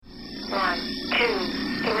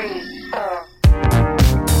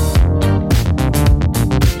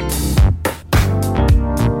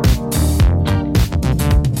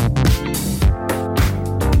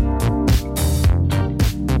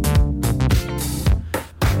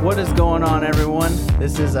What is going on, everyone?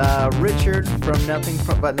 This is Richard from Nothing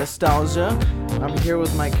But Nostalgia. I'm here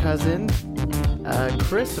with my cousin,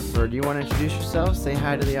 Christopher. Do you want to introduce yourself? Say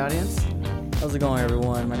hi to the audience. How's it going,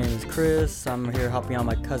 everyone? My name is Chris. I'm here helping out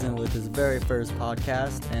my cousin with his very first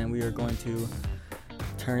podcast, and we are going to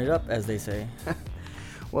turn it up, as they say.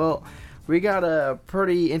 Well, we got a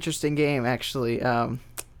pretty interesting game, actually.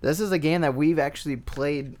 This is a game that we've actually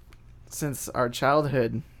played since our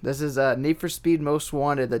childhood. This is Need for Speed Most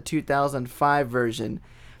Wanted, the 2005 version,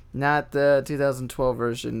 not the 2012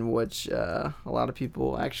 version, which a lot of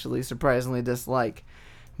people actually surprisingly dislike.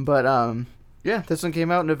 But yeah, this one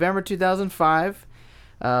came out in November 2005.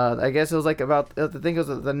 I guess it was like I think it was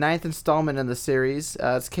the 9th installment in the series.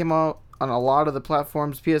 It came out on a lot of the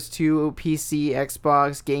platforms: PS2, PC,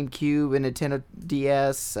 Xbox, GameCube, and Nintendo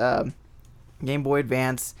DS, Game Boy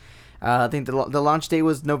Advance. I think the launch date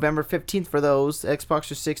was November 15th for those. Xbox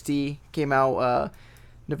 360 came out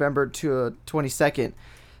November 22nd.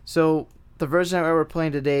 So the version that we're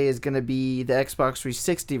playing today is going to be the Xbox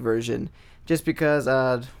 360 version, just because,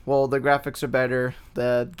 the graphics are better,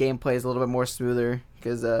 the gameplay is a little bit more smoother.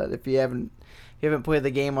 Because if you haven't played the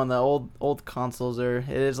game on the old consoles, it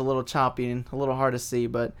is a little choppy and a little hard to see,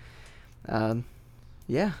 but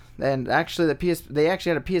yeah. And actually they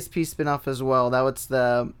actually had a PSP spin-off as well. That was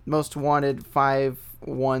the Most Wanted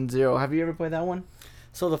 510. Have you ever played that one?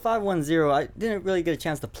 So the 510, I didn't really get a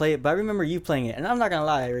chance to play it, but I remember you playing it. And I'm not going to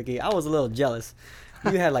lie, Ricky, I was a little jealous.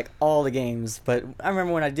 You had like all the games, but I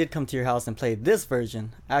remember when I did come to your house and play this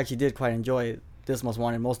version, I actually did quite enjoy this Most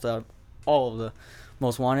Wanted, all of the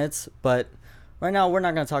Most Wanteds. But right now we're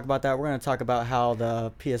not going to talk about that. We're going to talk about how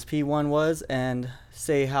the PSP one was and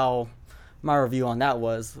say how my review on that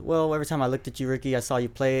was. Well, every time I looked at you, Ricky, I saw you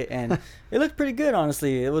play it, and it looked pretty good,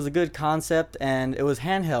 honestly. It was a good concept, and it was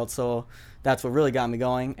handheld, so that's what really got me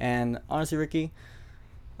going. And honestly, Ricky,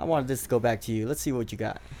 I wanted this to go back to you. Let's see what you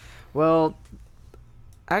got. Well,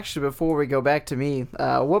 actually, before we go back to me,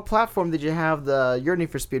 what platform did you have your Need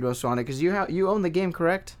for Speed Most Wanted? Because you own the game,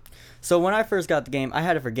 correct? So when I first got the game, I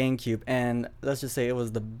had it for GameCube, and let's just say it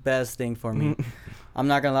was the best thing for me. I'm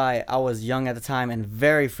not going to lie, I was young at the time and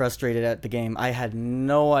very frustrated at the game. I had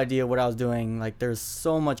no idea what I was doing. Like, there's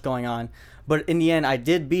so much going on. But in the end, I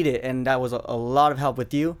did beat it, and that was a lot of help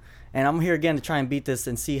with you. And I'm here again to try and beat this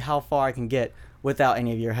and see how far I can get without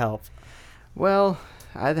any of your help. Well,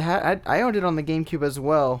 I owned it on the GameCube as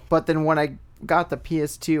well, but then when I got the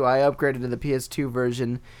PS2, I upgraded to the PS2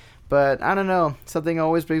 version. But I don't know, something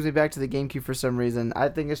always brings me back to the GameCube for some reason. I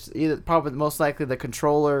think it's probably most likely the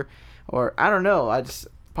controller, or I don't know.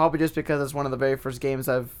 Probably just because it's one of the very first games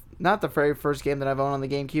not the very first game that I've owned on the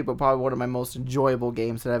GameCube, but probably one of my most enjoyable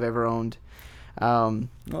games that I've ever owned. Well,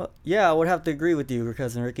 yeah, I would have to agree with you,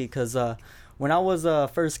 cousin Ricky, because when I was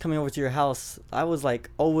first coming over to your house, I was like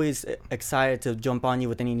always excited to jump on you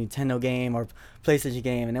with any Nintendo game or PlayStation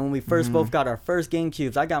game. And then when we first both got our first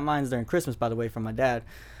GameCubes, I got mine during Christmas, by the way, from my dad.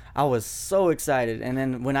 I was so excited. And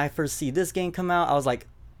then when I first see this game come out, I was like,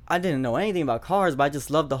 I didn't know anything about cars, but I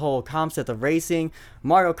just loved the whole concept of racing.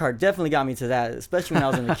 Mario Kart definitely got me to that, especially when I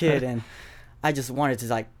was a kid. And I just wanted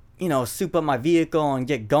to soup up my vehicle and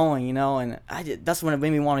get going, and that's when it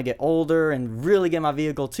made me want to get older and really get my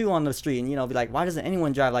vehicle too on the street and, be like, why doesn't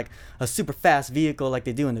anyone drive like a super fast vehicle like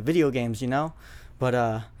they do in the video games, But,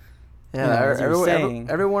 yeah,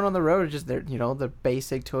 everyone on the road is just the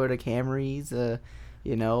basic Toyota Camrys,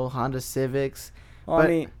 Honda Civics. Well, but I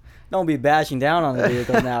mean, don't be bashing down on the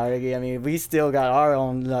vehicles now, Ricky. I mean, we still got our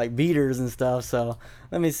own like beaters and stuff. So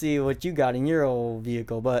let me see what you got in your old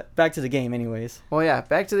vehicle. But back to the game, anyways. Well, yeah,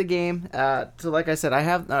 back to the game. So like I said,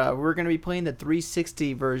 we're gonna be playing the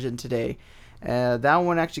 360 version today. That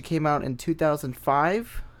one actually came out in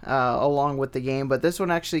 2005, along with the game. But this one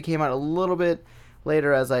actually came out a little bit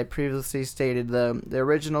later, as I previously stated. The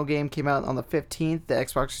original game came out on the 15th. The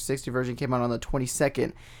Xbox 360 version came out on the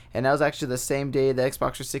 22nd. And that was actually the same day the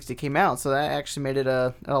Xbox 360 came out. So that actually made it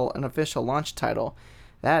an official launch title.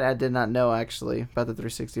 That I did not know, actually, about the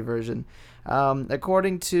 360 version.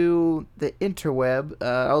 According to the interweb,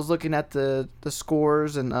 I was looking at the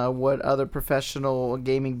scores and what other professional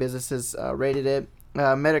gaming businesses rated it.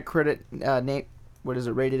 Metacritic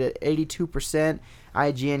rated at 82%.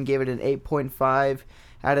 IGN gave it an 8.5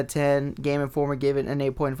 out of 10. Game Informer gave it an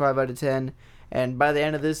 8.5 out of 10. And by the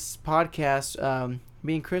end of this podcast,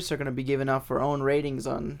 me and Chris are going to be giving off our own ratings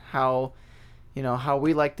on how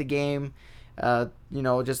we like the game,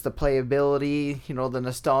 just the playability, the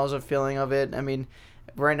nostalgia feeling of it. I mean,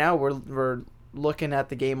 right now we're looking at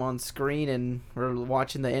the game on screen and we're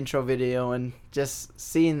watching the intro video, and just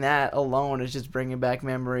seeing that alone is just bringing back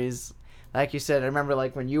memories. Like you said, I remember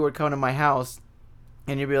like when you would come to my house,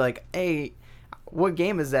 and you'd be like, "Hey, what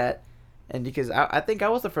game is that?" And because I think I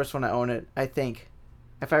was the first one to own it. I think,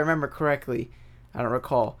 if I remember correctly, I don't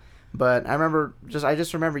recall, but I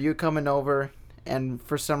just remember you coming over, and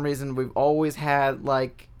for some reason we've always had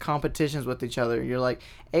like competitions with each other. You're like,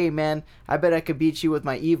 "Hey man, I bet I could beat you with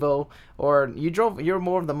my Evo," or you're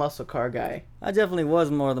more of the muscle car guy. I definitely was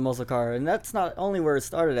more of the muscle car, and that's not only where it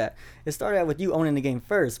started at. It started out with you owning the game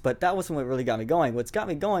first, but that wasn't what really got me going. What's got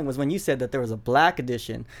me going was when you said that there was a black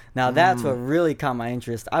edition. Now that's what really caught my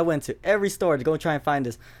interest. I went to every store to go try and find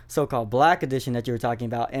this so-called black edition that you were talking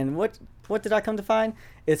about, and what did I come to find?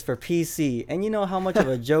 It's for PC. And you know how much of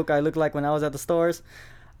a joke I looked like when I was at the stores?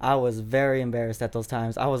 I was very embarrassed at those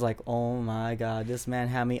times. I was like, oh my god, this man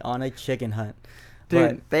had me on a chicken hunt.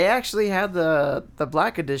 Dude, they actually had the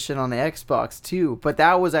black edition on the Xbox too, but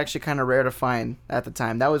that was actually kind of rare to find at the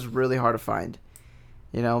time. That was really hard to find,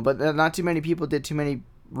 but not too many people did too many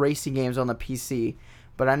racing games on the PC.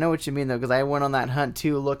 But I know what you mean though, because I went on that hunt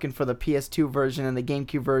too, looking for the PS2 version and the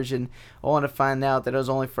GameCube version. I wanted to find out that it was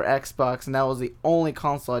only for Xbox, and that was the only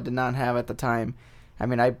console I did not have at the time. I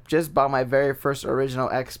mean, I just bought my very first original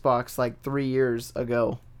Xbox like 3 years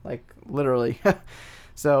ago, like literally.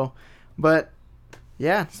 But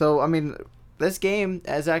yeah, so I mean, this game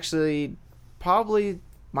is actually probably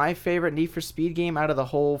my favorite Need for Speed game out of the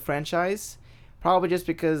whole franchise. Probably just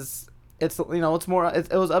because it's it's more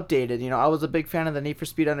it was updated. I was a big fan of the Need for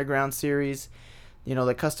Speed Underground series. The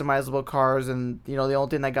customizable cars, and the only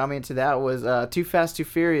thing that got me into that was Too Fast, Too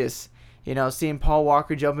Furious. Seeing Paul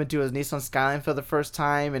Walker jump into his Nissan Skyline for the first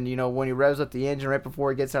time, and when he revs up the engine right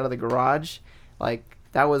before he gets out of the garage, like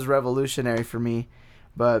that was revolutionary for me.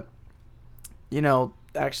 But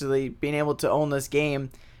actually being able to own this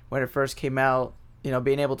game when it first came out,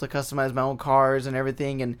 being able to customize my own cars and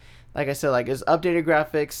everything, and like I said, like it's updated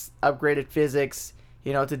graphics, upgraded physics.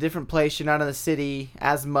 It's a different place. You're not in the city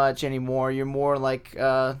as much anymore. You're more like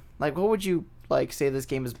what would you say this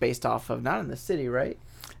game is based off of? Not in the city, right?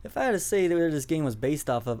 If I had to say where this game was based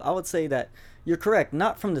off of, I would say that you're correct,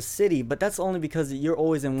 not from the city, but that's only because you're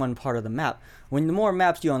always in one part of the map. When the more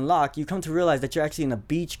maps you unlock, you come to realize that you're actually in a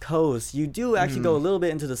beach coast. You do actually go a little bit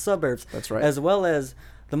into the suburbs. That's right. As well as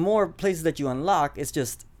the more places that you unlock, it's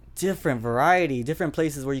just different variety, different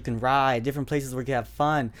places where you can ride, different places where you can have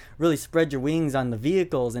fun, really spread your wings on the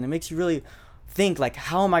vehicles, and it makes you really think, like,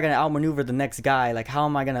 how am I going to outmaneuver the next guy? Like, how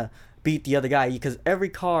am I going to beat the other guy? Because every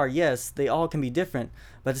car, yes, they all can be different,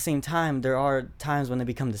 but at the same time, there are times when they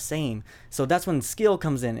become the same. So that's when skill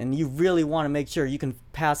comes in, and you really want to make sure you can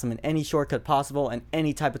pass them in any shortcut possible and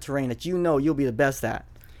any type of terrain that you'll be the best at.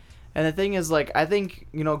 And the thing is, like, I think,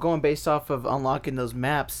 going based off of unlocking those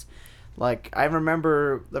maps, like, I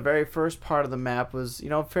remember the very first part of the map was,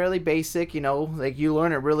 fairly basic, like, you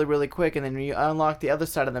learn it really, really quick, and then you unlock the other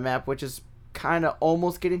side of the map, which is kind of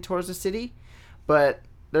almost getting towards the city, but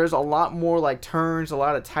there's a lot more, like, turns, a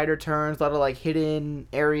lot of tighter turns, a lot of, like, hidden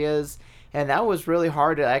areas, and that was really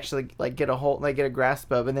hard to actually, like, get a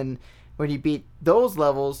grasp of. And then when you beat those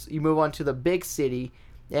levels, you move on to the big city,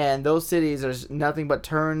 and those cities, there's nothing but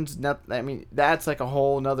turns. I mean, that's like a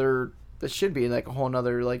whole nother, that should be like a whole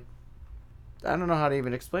nother, like, I don't know how to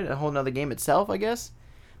even explain it, a whole nother game itself, I guess.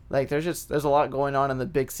 Like, there's a lot going on in the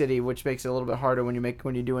big city, which makes it a little bit harder when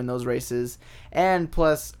you're doing those races. And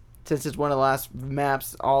plus, since it's one of the last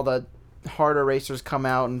maps, all the harder racers come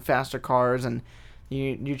out and faster cars, and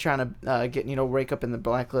you're trying to get rake up in the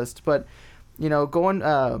blacklist. But going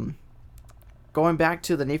back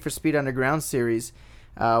to the Need for Speed Underground series,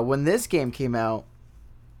 when this game came out,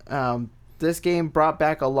 this game brought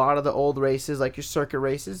back a lot of the old races, like your circuit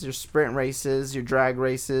races, your sprint races, your drag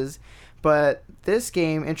races. But this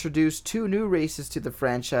game introduced 2 new races to the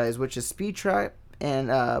franchise, which is Speed Trap and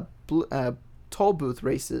toll booth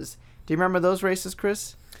races. Do you remember those races,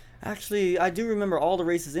 Chris? Actually, I do remember all the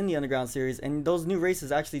races in the Underground series, and those new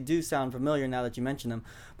races actually do sound familiar now that you mention them.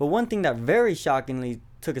 But one thing that very shockingly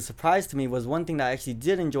took a surprise to me was one thing that I actually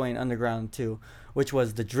did enjoy in Underground 2, which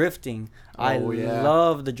was the drifting.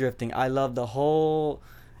 Love the drifting. I love the whole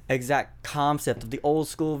exact concept of the old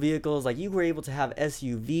school vehicles. Like, you were able to have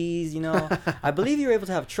SUVs, I believe you were able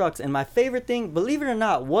to have trucks, and my favorite thing, believe it or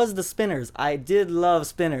not, was the spinners. I did love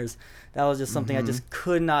spinners. That was just something I just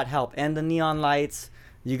could not help. And the neon lights,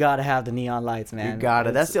 you gotta have the neon lights, man. You got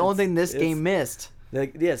it. That's the only thing this game missed.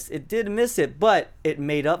 Yes, it did miss it, but it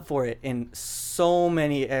made up for it in so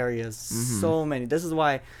many areas. So many. This is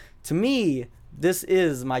why, to me, this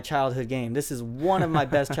is my childhood game. This is one of my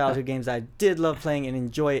best childhood games I did love playing and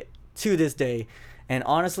enjoy it to this day. And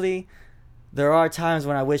honestly, there are times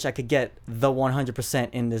when I wish I could get the 100%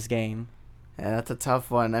 in this game. Yeah, that's a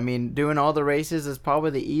tough one. I mean, doing all the races is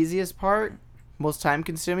probably the easiest part, most time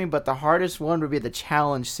consuming, but the hardest one would be the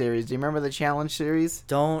challenge series. Do you remember the challenge series?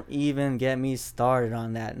 Don't even get me started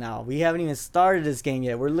on that now. We haven't even started this game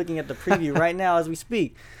yet. We're looking at the preview right now as we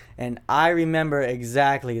speak. And I remember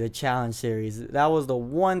exactly the challenge series. That was the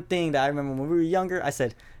one thing that I remember when we were younger. I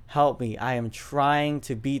said, help me. I am trying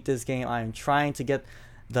to beat this game. I am trying to get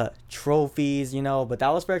the trophies, you know. But that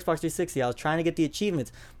was for Xbox 360. I was trying to get the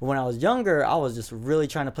achievements. But when I was younger, I was just really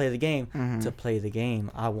trying to play the game. To play the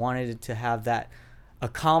game. I wanted to have that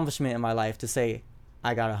accomplishment in my life to say,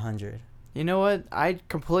 I got 100. You know what? I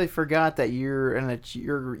completely forgot that you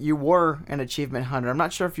were an achievement hunter. I'm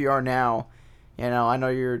not sure if you are now. You know, I know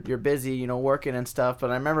you're busy, you know, working and stuff, but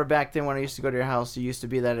I remember back then when I used to go to your house, you used to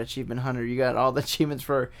be that achievement hunter. You got all the achievements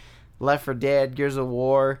for Left 4 Dead, Gears of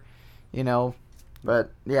War, you know.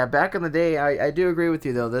 But yeah, back in the day, I do agree with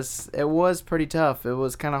you though. It was pretty tough. It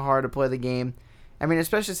was kind of hard to play the game. I mean,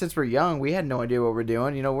 especially since we're young, we had no idea what we're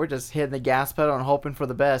doing. You know, we're just hitting the gas pedal and hoping for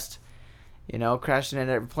the best. You know, crashing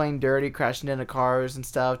into, playing dirty, crashing into cars and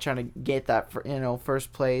stuff, trying to get that,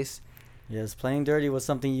 first place. Yes, playing dirty was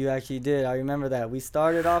something you actually did. I remember that. We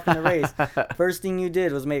started off in the race. First thing you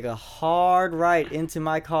did was make a hard right into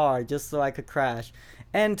my car just so I could crash.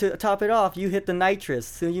 And to top it off, you hit the nitrous.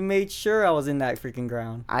 So you made sure I was in that freaking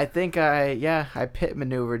ground. I think I pit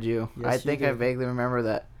maneuvered you. Yes, I think I vaguely remember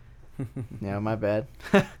that. Yeah, my bad.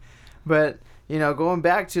 But, you know, going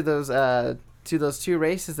back to those two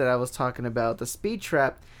races that I was talking about, the Speed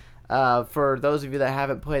Trap. For those of you that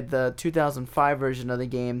haven't played the 2005 version of the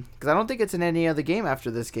game, because I don't think it's in any other game after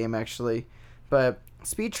this game actually, but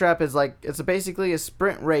Speed Trap is it's basically a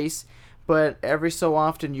sprint race, but every so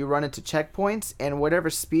often you run into checkpoints, and whatever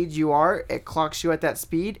speed you are, it clocks you at that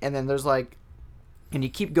speed, and then there's and you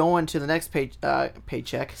keep going to the next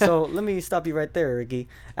paycheck. So let me stop you right there, Ricky.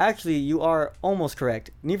 Actually, you are almost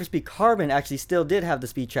correct. Need for Speed Carbon actually still did have the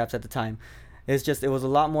speed traps at the time. It's just it was a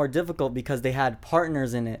lot more difficult because they had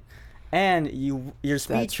partners in it. And your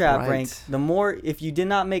speed That's trap right. rank, the more, if you did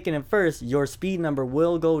not make it in first, your speed number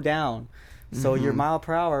will go down. So your mile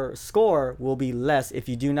per hour score will be less if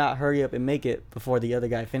you do not hurry up and make it before the other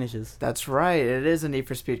guy finishes. That's right. It is a Need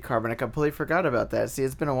for Speed Carbon. I completely forgot about that. See,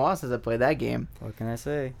 it's been a while since I played that game. What can I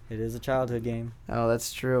say? It is a childhood game. Oh,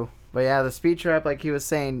 that's true. But yeah, the Speed Trap, like he was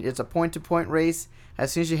saying, it's a point-to-point race.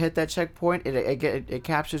 As soon as you hit that checkpoint, it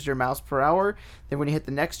captures your miles per hour. Then when you hit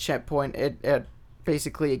the next checkpoint, it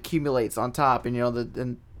basically accumulates on top. And, you know,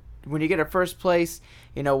 and when you get a first place,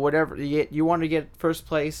 you know, whatever you want to get first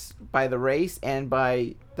place by the race and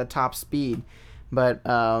by the top speed. But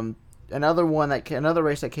another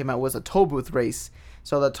race that came out was a toll booth race.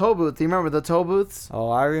 So the toll booth, do you remember the toll booths? Oh,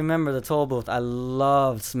 I remember the toll booth. I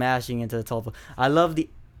loved smashing into the toll booth. I love the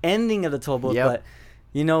ending of the toll booth, but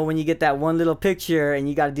you know, when you get that one little picture and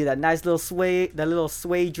you got to do that nice little sway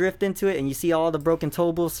drift into it, and you see all the broken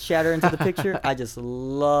toll booths shatter into the picture, I just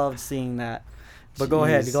loved seeing that. But go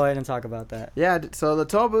ahead and talk about that. Yeah, so the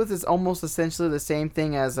toll booth is almost essentially the same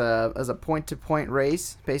thing as a point-to-point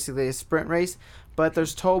race, basically a sprint race. But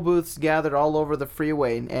there's toll booths gathered all over the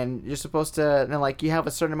freeway, and you're supposed to, you have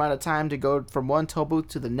a certain amount of time to go from one toll booth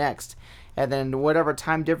to the next. And then whatever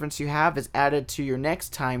time difference you have is added to your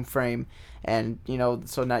next time frame. And, you know,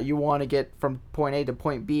 so now you want to get from point A to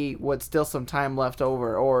point B with still some time left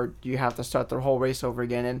over, or you have to start the whole race over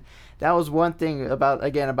again. And that was one thing about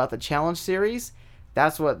the challenge series.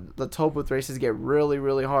 That's what the toll booth races get really,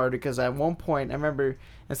 really hard, because at one point, I remember,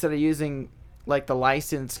 instead of using the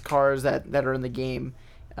licensed cars that are in the game,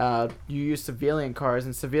 you use civilian cars,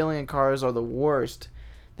 and civilian cars are the worst.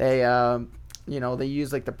 They they use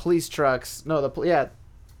the police trucks. You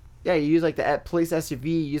use the police SUV,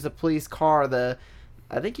 you use the police car,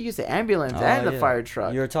 I think you use the ambulance and the fire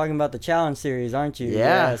truck. You're talking about the challenge series, aren't you?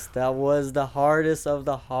 Yeah. Yes, that was the hardest of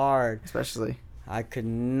the hard. Especially. I could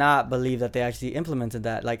not believe that they actually implemented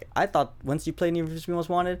that. I thought once you play Need for Speed Most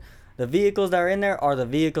Wanted, the vehicles that are in there are the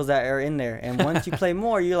vehicles that are in there. And once you play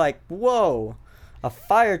more, you're like, whoa, a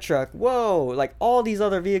fire truck, whoa. All these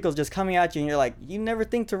other vehicles just coming at you, and you're like, you never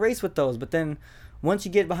think to race with those. But then once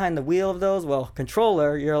you get behind the wheel of those,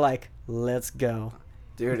 controller, you're like, let's go.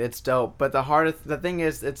 Dude, it's dope. But the thing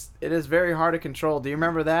is, it is very hard to control. Do you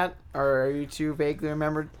remember that? Or are you too vaguely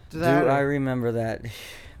remember that? Dude, I remember that.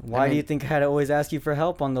 Why do you think I had to always ask you for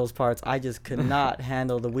help on those parts? I just could not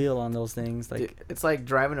handle the wheel on those things. Dude, it's like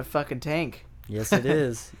driving a fucking tank. Yes, it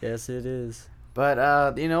is. Yes, it is.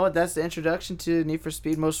 But you know what? That's the introduction to Need for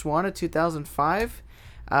Speed Most Wanted 2005.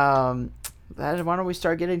 Why don't we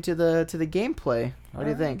start getting to the gameplay? What do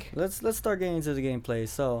you think? Let's start getting into the gameplay.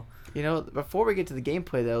 So, you know, before we get to the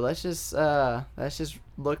gameplay though, let's just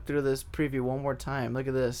look through this preview one more time. Look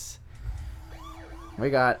at this. We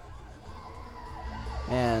got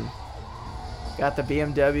And got the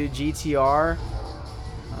BMW GTR,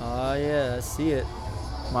 Oh yeah, I see it.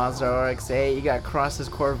 Mazda RX-8. You got Cross's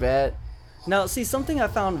Corvette. Now, see, something I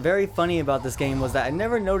found very funny about this game was that I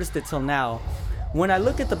never noticed it till now. When I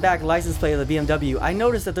look at the back license plate of the BMW, I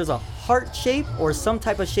noticed that there's a heart shape or some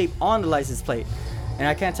type of shape on the license plate. And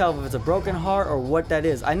I can't tell if it's a broken heart or what that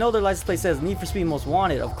is. I know their license plate says Need for Speed Most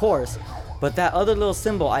Wanted, of course. But that other little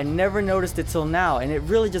symbol, I never noticed it till now. And it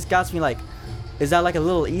really just got me like, is that like a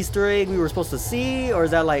little Easter egg we were supposed to see? Or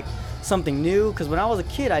is that like something new? Because when I was a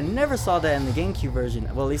kid, I never saw that in the GameCube version.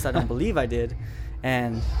 Well, at least I don't believe I did.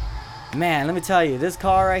 And man, let me tell you, this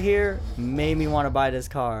car right here made me want to buy this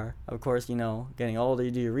car. Of course, you know, getting older, you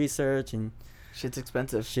do your research, and Shit's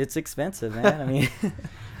expensive. shit's expensive, man. I mean,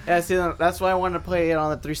 Yeah, see, that's why I wanted to play it on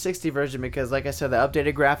the 360 version because, like I said, the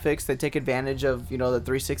updated graphics, they take advantage of, you know, the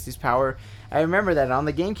 360's power. I remember that on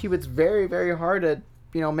the GameCube, it's very, very hard to,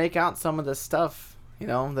 you know, make out some of the stuff, you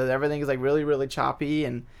know, that everything is like really, really choppy.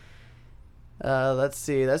 And let's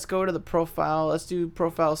see, let's go to the profile. Let's do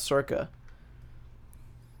profile Circa.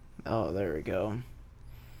 Oh, there we go.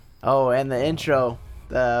 Oh, and the intro,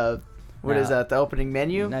 what is that? The opening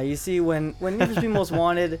menu. now you see when Need for Speed Most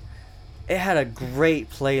Wanted, it had a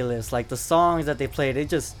great playlist. Like the songs that they played,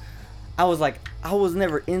 I was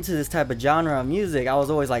never into this type of genre of music. I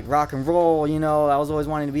was always like rock and roll, you know. I was always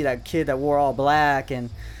wanting to be that kid that wore all black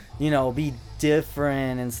and, you know, be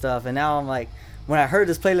different and stuff. And now I'm like, when I heard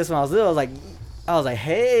this playlist when I was little, I was like,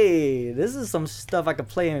 hey, this is some stuff I could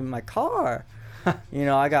play in my car. You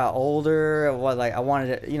know, I got older. I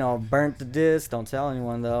wanted to, you know, burnt the disc. Don't tell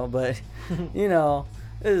anyone though. But, you know,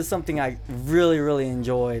 this is something I really, really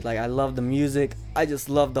enjoyed. Like, I love the music. I just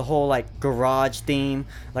love the whole like garage theme.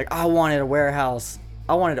 Like, I wanted a warehouse.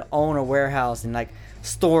 I wanted to own a warehouse and like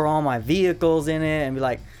store all my vehicles in it and be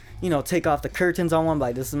like, you know, take off the curtains on one.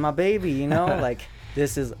 Like, this is my baby. You know, like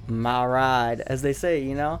this is my ride, as they say.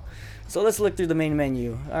 You know. So let's look through the main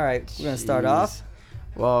menu. All right, we're gonna start off.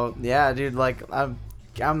 Well, yeah, dude. Like,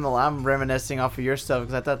 I'm reminiscing off of your stuff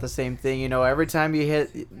because I thought the same thing. You know, every time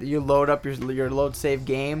you load up your load save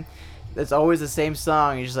game, it's always the same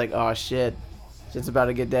song. You're just like, oh shit, it's about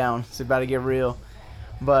to get down. It's about to get real.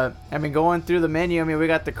 But I mean, going through the menu, I mean, we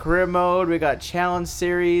got the career mode, we got challenge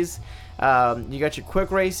series, you got your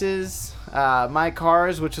quick races, my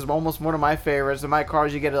cars, which is almost one of my favorites. The my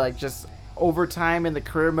cars, you get to like just overtime in the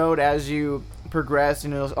career mode as you progress, you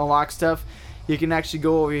know, unlock stuff. You can actually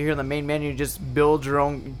go over here in the main menu and just build your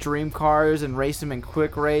own dream cars and race them in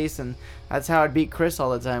quick race, and that's how I'd beat Chris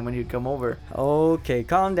all the time when he'd come over. Okay,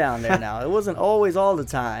 calm down there now. It wasn't always all the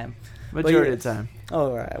time. Majority of the time.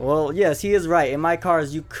 All right. Well, yes, he is right. In my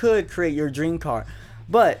cars, you could create your dream car,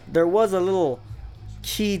 but there was a little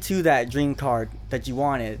key to that dream car that you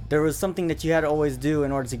wanted. There was something that you had to always do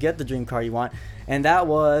in order to get the dream car you want, and that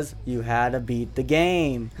was you had to beat the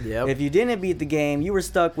game. Yep. If you didn't beat the game, you were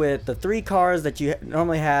stuck with the 3 cars that you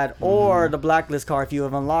normally had, or the blacklist car if you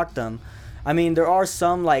have unlocked them. I mean, there are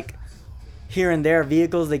some like here and there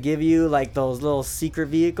vehicles they give you, like those little secret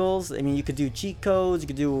vehicles. I mean, you could do cheat codes, you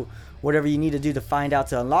could do whatever you need to do to find out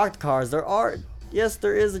to unlock the cars.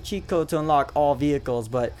 There is a cheat code to unlock all vehicles,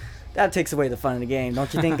 but that takes away the fun of the game,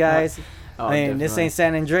 don't you think, guys? Oh, I mean, this definitely. ain't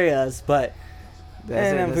San Andreas, but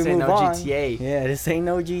This ain't no GTA. yeah, this ain't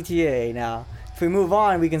no GTA. Now, if we move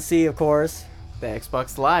on, we can see, of course, The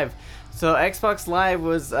Xbox Live. So Xbox Live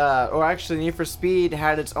was, or actually Need for Speed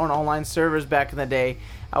had its own online servers back in the day.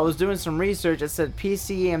 I was doing some research. It said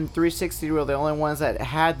PC and 360 were the only ones that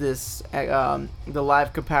had this, the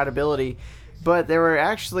live compatibility. But they were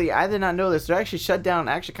actually, I did not know this, they're actually shut down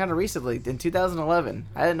actually kind of recently, in 2011.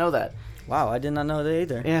 I didn't know that. wow, I did not know that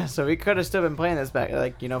either. Yeah, so we could have still been playing this back,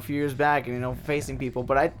 like, you know, a few years back, and, you know, facing people.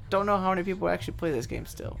 But I don't know how many people actually play this game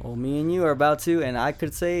still. Well, me and you are about to, and I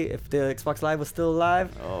could say if the Xbox Live was still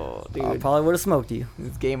alive, Oh, I dude. probably would have smoked you.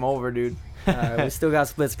 It's game over, dude. Alright, we still got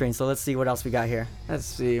split screen, so let's see what else we got here. Let's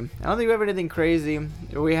see. I don't think we have anything crazy.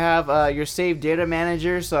 We have your save data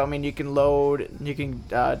manager, so I mean you can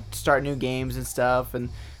start new games and stuff. And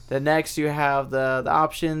the next you have the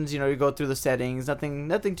options. You know, you go through the settings.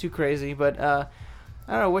 Nothing too crazy, but I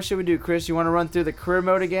don't know. What should we do, Chris? You want to run through the career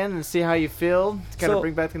mode again and see how you feel? To kind of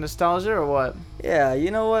bring back the nostalgia, or what? Yeah, you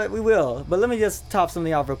know what? We will. But let me just top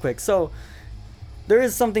something off real quick. So, there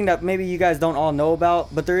is something that maybe you guys don't all know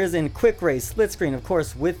about, but there is in Quick Race, split screen, of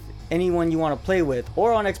course, with anyone you want to play with,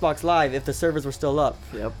 or on Xbox Live if the servers were still up.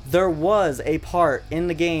 Yep. There was a part in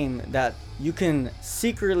the game that you can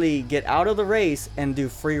secretly get out of the race and do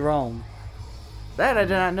free roam. That I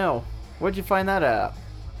did not know. Where'd you find that at?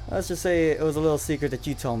 Let's just say it was a little secret that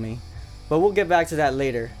you told me. But we'll get back to that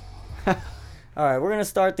later. Alright, we're going to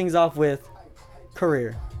start things off with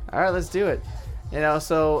career. All right, let's do it.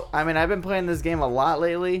 So I mean, I've been playing this game a lot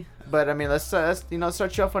lately, but I mean, let's start you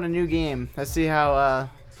off on a new game. Let's see how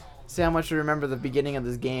much you remember the beginning of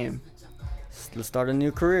this game. Let's start a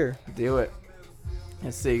new career. Do it.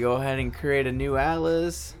 Let's see. Go ahead and create a new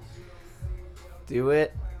Atlas. Do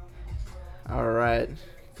it. All right.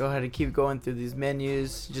 Go ahead and keep going through these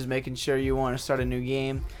menus, just making sure you want to start a new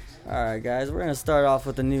game. All right, guys. We're gonna start off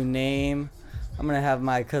with a new name. I'm gonna have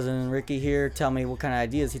my cousin Ricky here tell me what kind of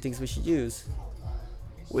ideas he thinks we should use.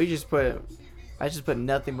 I just put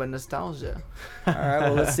nothing but nostalgia. All right.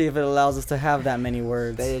 Well, let's see if it allows us to have that many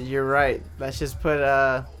words. You're right. Let's just put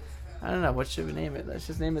I don't know, what should we name it? Let's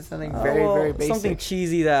just name it something very basic. Something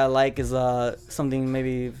cheesy that I like is something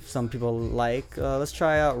maybe some people like. Let's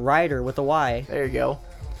try Ryder with a Y. There you go.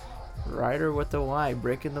 Ryder with a Y,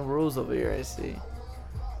 breaking the rules over here, I see.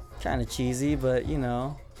 Kind of cheesy, but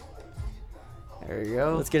There you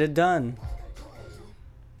go. Let's get it done.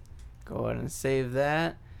 Go ahead and save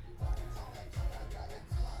that.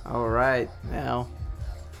 Alright, now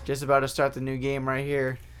just about to start the new game right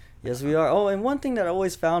here. Yes, we are. Oh, and one thing that I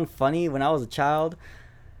always found funny when I was a child,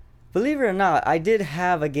 believe it or not, I did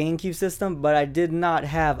have a GameCube system, but I did not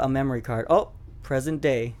have a memory card. Oh, present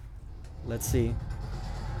day. Let's see.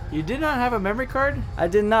 You did not have a memory card? I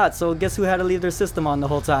did not, so guess who had to leave their system on the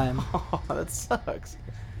whole time? Oh, that sucks.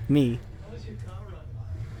 Me.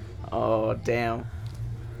 Oh, damn.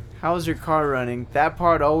 How's your car running? That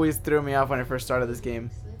part always threw me off when I first started this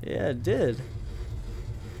game. Yeah, it did.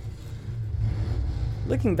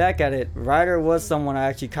 Looking back at it, Ryder was someone I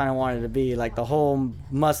actually kind of wanted to be. Like the whole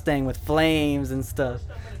Mustang with flames and stuff.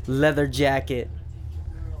 Leather jacket.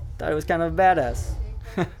 Thought it was kind of badass.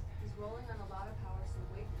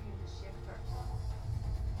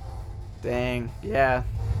 Dang, yeah.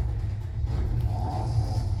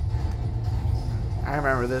 I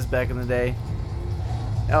remember this back in the day.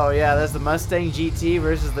 Oh yeah, that's the Mustang GT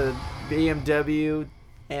versus the BMW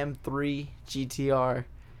M3 GTR.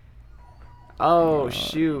 Oh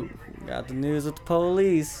shoot. Got the news with the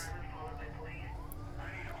police.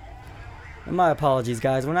 And my apologies,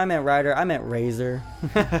 guys. When I meant Ryder, I meant Razor.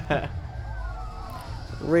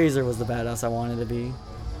 Razor was the badass I wanted to be.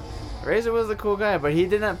 Razor was a cool guy, but he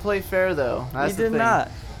did not play fair though. That's He did not.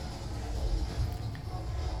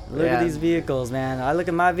 Look at these vehicles, man. I look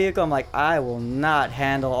at my vehicle, I'm like, I will not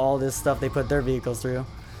handle all this stuff they put their vehicles through.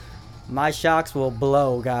 My shocks will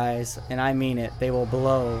blow, guys. And I mean it. They will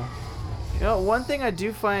blow. One thing I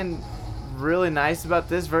do find really nice about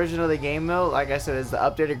this version of the game, though, like I said, is the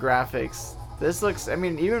updated graphics. This looks, I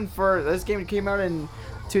mean, even for this game came out in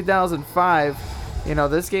 2005,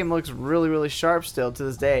 this game looks really, really sharp still to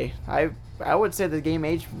this day. I would say the game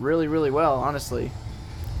aged really, really well, honestly.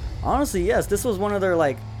 Honestly, yes. This was one of their,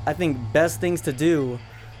 I think, best things to do.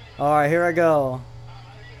 Alright, here I go.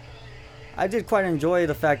 I did quite enjoy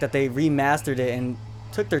the fact that they remastered it and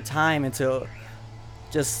took their time into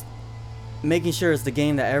just making sure it's the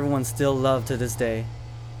game that everyone still loved to this day.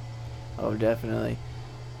 Oh, definitely.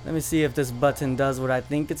 Let me see if this button does what I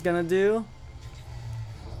think it's gonna do.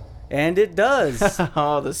 And it does.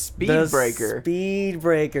 Oh, the speed breaker. The speed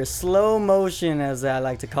breaker. Slow motion, as I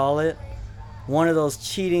like to call it. One of those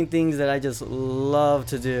cheating things that I just love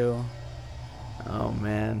to do. Oh,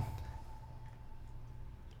 man.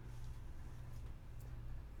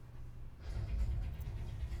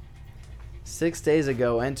 "6 days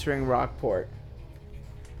ago, entering Rockport."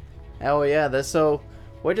 Oh yeah, so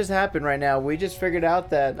what just happened right now? We just figured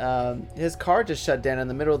out that his car just shut down in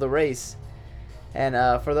the middle of the race. And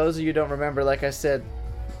for those of you who don't remember, like I said,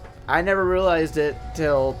 I never realized it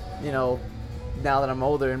till now that I'm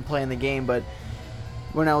older and playing the game. But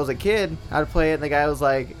when I was a kid, I'd play it, and the guy was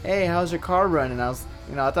like, "Hey, how's your car running?" I was,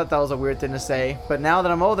 I thought that was a weird thing to say. But now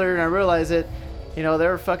that I'm older and I realize it, they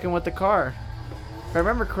were fucking with the car. If I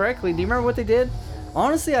remember correctly, do you remember what they did?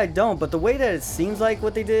 Honestly, I don't, but the way that it seems like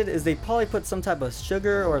what they did is they probably put some type of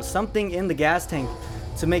sugar or something in the gas tank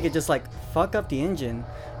to make it just fuck up the engine.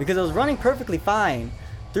 Because it was running perfectly fine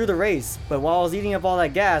through the race, but while I was eating up all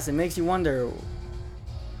that gas, it makes you wonder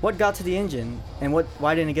what got to the engine and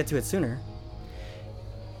why didn't it get to it sooner?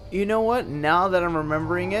 You know what? Now that I'm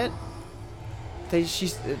remembering it,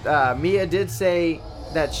 Mia did say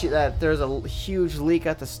that there's a huge leak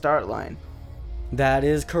at the start line. That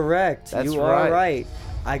is correct. That's you are right.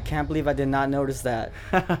 I can't believe I did not notice that.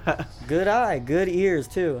 Good eye, good ears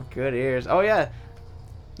too. Good ears. Oh yeah.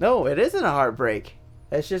 No, it isn't a heartbreak.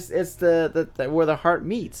 It's the where the heart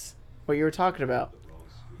meets. What you were talking about.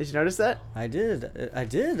 Did you notice that? I did.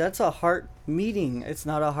 That's a heart meeting. It's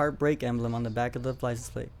not a heartbreak emblem on the back of the license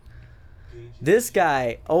plate. This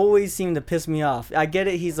guy always seemed to piss me off. I get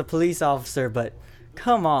it, he's a police officer, but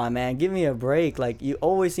come on, man, give me a break. Like, you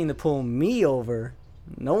always seem to pull me over,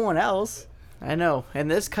 no one else. I know. In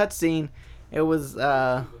this cutscene, it was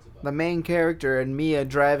the main character and Mia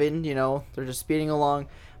driving. You know, they're just speeding along,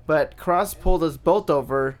 but Cross pulled us both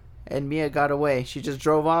over, and Mia got away. She just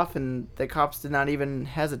drove off, and the cops did not even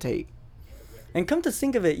hesitate. And come to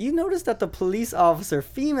think of it, you notice that the police officer,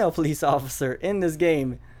 female police officer in this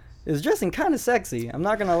game, is dressing kind of sexy. I'm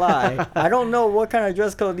not gonna lie. I don't know what kind of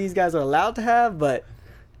dress code these guys are allowed to have, but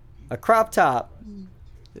a crop top,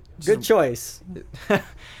 good choice.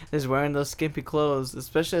 Is wearing those skimpy clothes,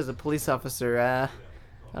 especially as a police officer. I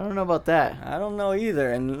don't know about that. I don't know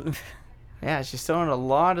either, and Yeah, she's showing a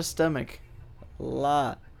lot of stomach. a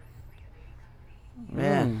lot.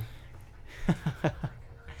 Man.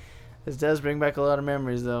 This does bring back a lot of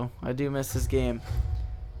memories, though. I do miss this game.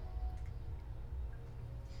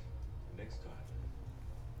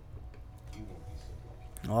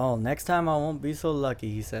 Oh, next time I won't be so lucky,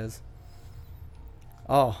 he says.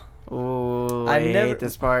 Oh, Ooh, I I never- hate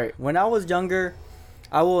this part. when I was younger,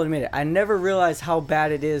 I will admit it, I never realized how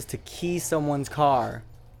bad it is to key someone's car.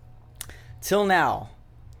 Till now.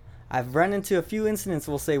 I've run into a few incidents,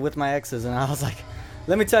 we'll say, with my exes, and I was like,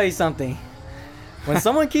 let me tell you something. When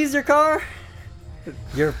someone keys your car,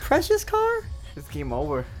 your precious car, It's game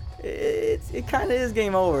over. it kind of is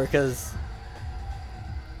game over, because,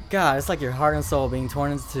 God, it's like your heart and soul being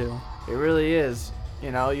torn into two. It really is.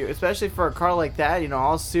 You know, especially for a car like that, you know,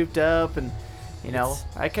 all souped up, and you know,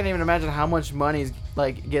 I can't even imagine how much money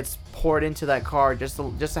gets poured into that car just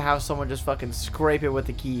to have someone just fucking scrape it with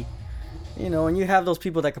the key. You know, and you have those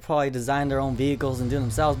people that could probably design their own vehicles and do it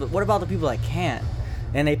themselves, but what about the people that can't?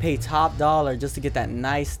 And they pay top dollar just to get that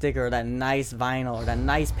nice sticker, or that nice vinyl, or that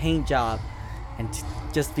nice paint job, and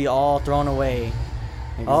just be all thrown away.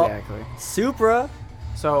 Exactly. Oh, Supra.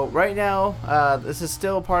 So right now, this is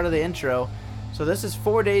still part of the intro. So this is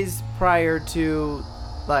 4 days prior to,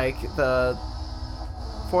 like, the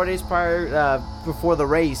 4 days prior before the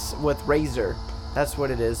race with Razor. That's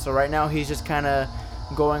what it is. So right now he's just kind of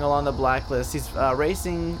going along the blacklist. He's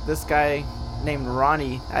racing this guy named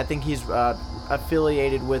Ronnie. I think he's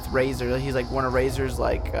affiliated with Razor. He's like one of Razor's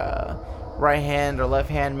like right hand or left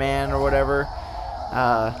hand man or whatever.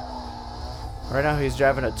 Right now he's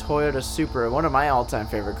driving a Toyota Supra, one of my all-time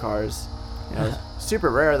favorite cars. You know, super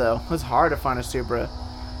rare though. It's hard to find a Supra.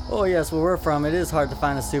 Oh yes, where we're from, it is hard to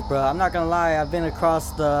find a Supra. I'm not gonna lie, I've been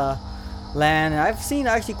across the land, and I've seen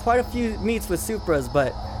actually quite a few meets with Supras,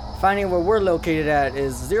 but finding where we're located at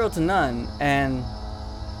is 0 to none. And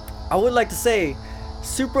I would like to say,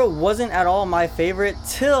 Supra wasn't at all my favorite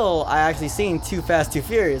till I actually seen Too Fast, Too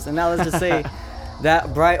Furious. And now let's just say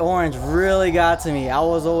that bright orange really got to me. I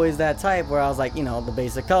was always that type where I was like, you know, the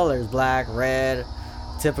basic colors, black, red,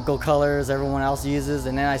 typical colors everyone else uses,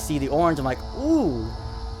 and then I see the orange, I'm like, ooh,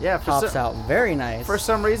 Yeah, pops out very nice. For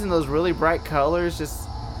some reason, those really bright colors just,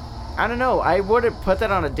 I don't know. I wouldn't put that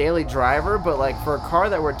on a daily driver, but like for a car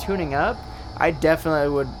that we're tuning up, I definitely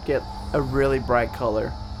would get a really bright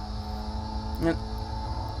color. And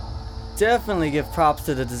definitely give props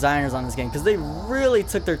to the designers on this game, because they really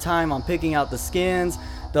took their time on picking out the skins,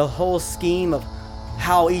 the whole scheme of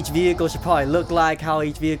how each vehicle should probably look like, how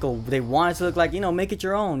each vehicle they want it to look like, you know, make it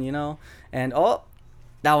your own, you know. And oh,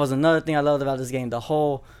 that was another thing I loved about this game, the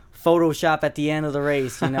whole Photoshop at the end of the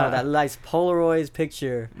race, you know, that nice Polaroid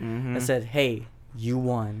picture that said, hey, you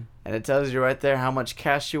won. And it tells you right there how much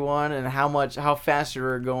cash you won and how fast you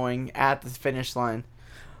were going at the finish line.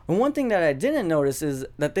 And one thing that I didn't notice is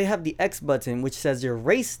that they have the X button, which says your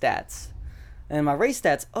race stats. And my race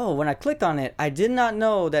stats, when I click on it, I did not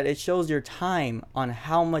know that it shows your time on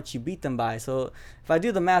how much you beat them by. So if I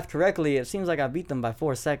do the math correctly, it seems like I beat them by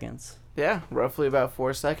 4 seconds. Yeah, roughly about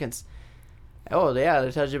 4 seconds. Oh, yeah,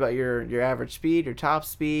 it tells you about your average speed, your top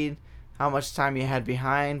speed, how much time you had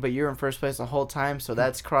behind, but you're in first place the whole time, so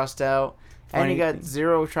that's crossed out. And you got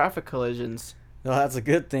 0 traffic collisions. Well, that's a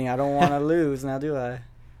good thing. I don't want to lose now, do I?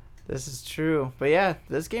 This is true. But yeah,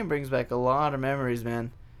 this game brings back a lot of memories,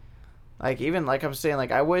 man. Like, even like I'm saying,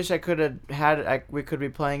 like I wish I could have had we could be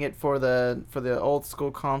playing it for the old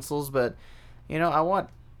school consoles, but you know, I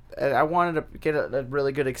wanted to get a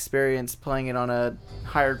really good experience playing it on a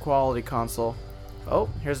higher quality console. Oh,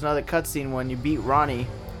 here's another cutscene when you beat Ronnie.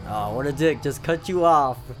 Oh, what a dick. Just cut you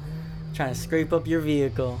off. Trying to scrape up your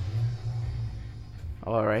vehicle.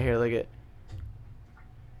 Oh, right here, look at.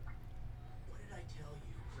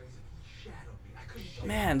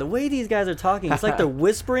 Man, the way these guys are talking, it's like they're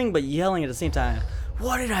whispering but yelling at the same time.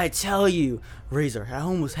 What did I tell you? Razor, I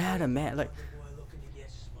almost had him, man. Like,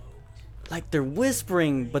 like they're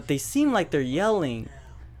whispering, but they seem like they're yelling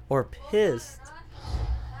or pissed.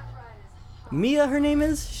 Mia, her name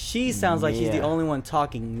is. She sounds like she's the Mia. only one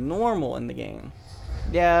talking normal in the game.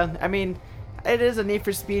 Yeah, I mean, it is a Need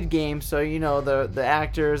for Speed game, so you know the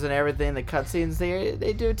actors and everything, the cutscenes,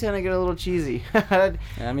 they do tend to get a little cheesy.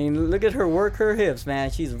 I mean, look at her work her hips,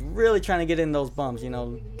 man. She's really trying to get in those bumps, you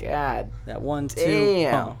know. God, That 1, 2,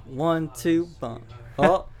 damn. bump. 1, 2, bump.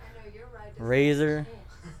 Oh, Razor.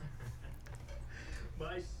 My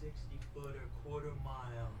 60-footer, quarter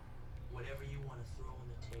mile, whatever you want to throw on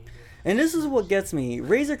the table. And this is what gets me.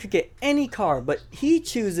 Razor could get any car, but he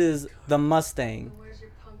chooses the Mustang.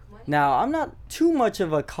 Now, I'm not too much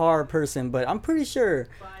of a car person, but I'm pretty sure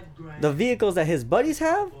the vehicles that his buddies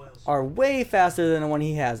have are way faster than the one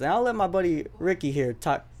he has. And I'll let my buddy Ricky here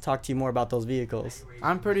talk to you more about those vehicles.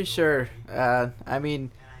 I'm pretty sure. I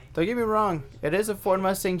mean, don't get me wrong, it is a Ford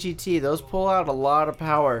Mustang GT. Those pull out a lot of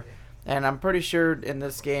power, and I'm pretty sure in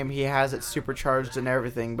this game he has it supercharged and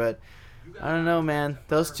everything. But I don't know, man.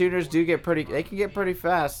 Those tuners do get pretty. They can get pretty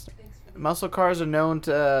fast. Muscle cars are known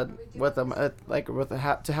to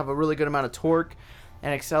to have a really good amount of torque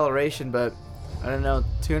and acceleration, but I don't know,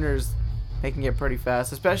 tuners, they can get pretty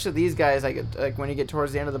fast, especially these guys. Like when you get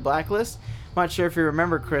towards the end of the Blacklist. I'm not sure if you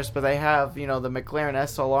remember, Chris, but they have, you know, the McLaren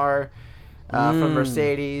SLR from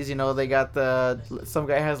Mercedes. You know, they got some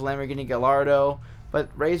guy has Lamborghini Gallardo, but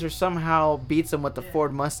Razor somehow beats him with the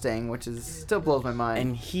Ford Mustang, which is still blows my mind.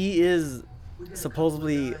 And he is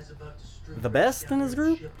supposedly the best in his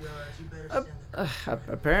group.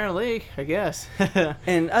 Apparently, I guess.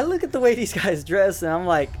 And I look at the way these guys dress, and I'm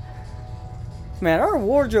like, man, our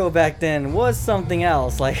wardrobe back then was something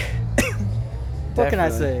else. Like, what can I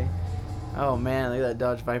Definitely. say? Oh man, look at that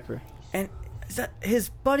Dodge Viper. And his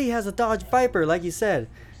buddy has a Dodge Viper, like you said,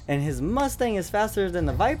 and his Mustang is faster than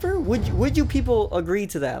the Viper. Would you people agree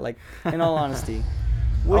to that? Like, in all honesty,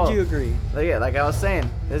 would you agree? Like I was saying,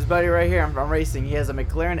 this buddy right here, I'm racing. He has a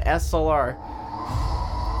McLaren SLR.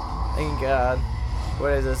 I think,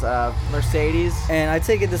 what is this? Mercedes. And I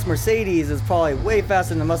take it this Mercedes is probably way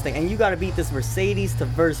faster than the Mustang, and you got to beat this Mercedes to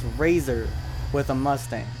verse Razor with a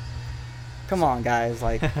Mustang. Come on, guys.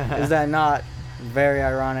 Like, is that not very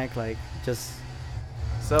ironic? Like, just...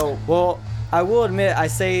 So, Well, I will admit, I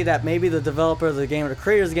say that maybe the developer of the game or the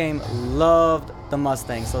creators of the game loved the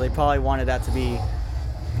Mustang, so they probably wanted that to be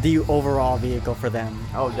the overall vehicle for them.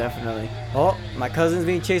 oh, definitely. Oh, my cousin's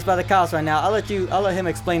being chased by the cops right now. I'll let him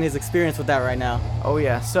explain his experience with that right now. Oh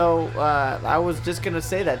yeah. So, I was just gonna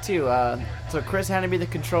say that too. So Chris handed me the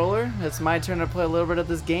controller. It's my turn to play a little bit of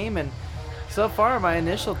this game, and so far, my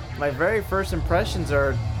very first impressions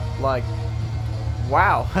are like,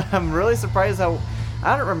 wow. I'm really surprised how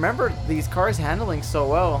I don't remember these cars handling so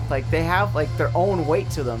well. Like they have like their own weight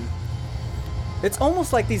to them. It's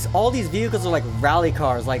almost like all these vehicles are like rally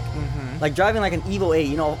cars, like driving like an Evo 8,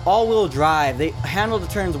 you know, all-wheel drive. They handle the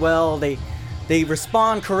turns well. They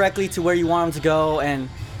respond correctly to where you want them to go, and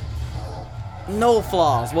no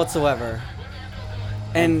flaws whatsoever.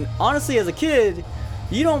 And honestly, as a kid,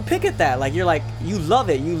 you don't pick at that. Like, you love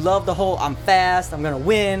it. You love the whole, I'm fast, I'm gonna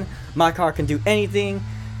win, my car can do anything.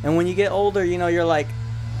 And when you get older, you know, you're like,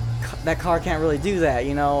 that car can't really do that,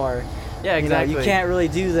 you know, or Yeah, exactly. you know, you can't really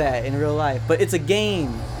do that in real life. But it's a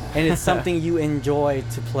game, and it's something you enjoy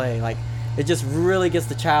to play. Like, it just really gets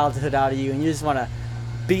the childhood out of you, and you just want to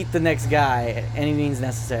beat the next guy at any means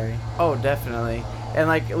necessary. Oh, definitely. And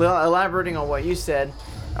like elaborating on what you said,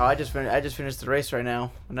 I just finished the race right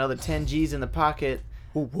now. Another 10 G's in the pocket.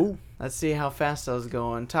 Ooh, ooh. Let's see how fast I was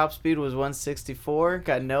going. Top speed was 164.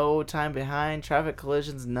 Got no time behind. Traffic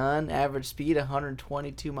collisions, none. Average speed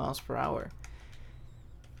 122 miles per hour.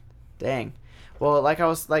 Dang. Well, like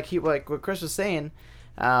what Chris was saying,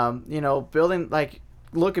 you know,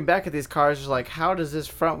 looking back at these cars, is like, how does this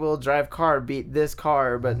front wheel drive car beat this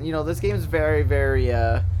car? But you know, this game is very, very,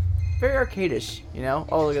 very arcade-ish. You know.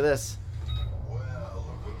 Oh, look at this.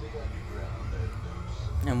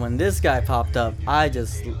 And when this guy popped up, I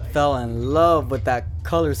just fell in love with that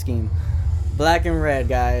color scheme. Black and red,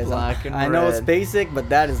 guys. Black and I know it's red. basic, but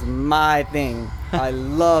that is my thing. I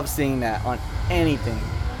love seeing that on anything.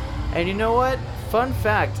 And you know what? Fun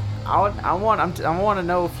fact. I want to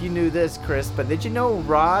know if you knew this, Chris. But did you know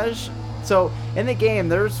Raj? So in the game,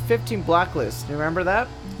 there's 15 blacklists. You remember that?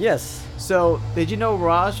 Yes. So did you know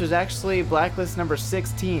Raj was actually blacklist number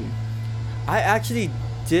 16? I actually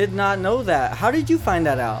did not know that. How did you find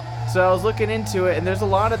that out? So I was looking into it, and there's a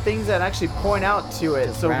lot of things that actually point out to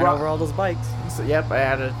it. So Ran over all those bikes. So, yep, I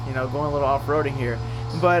had to, going a little off-roading here.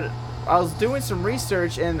 But I was doing some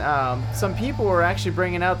research, and some people were actually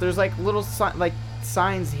bringing out, there's like little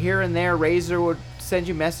signs here and there. Razor would send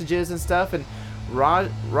you messages and stuff. And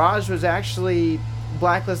Raj was actually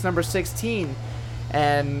blacklist number 16,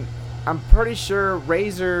 and I'm pretty sure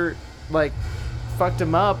Razor like fucked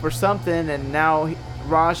him up or something, and now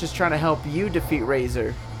Raj is trying to help you defeat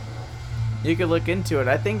Razor. You could look into it.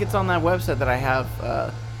 I think it's on that website that I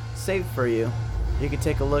have saved for you. You could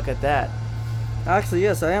take a look at that. Actually,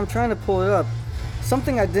 yes, I am trying to pull it up.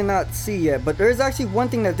 Something I did not see yet, but there is actually one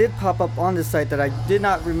thing that did pop up on this site that I did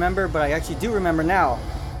not remember, but I actually do remember now.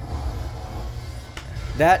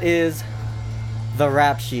 That is the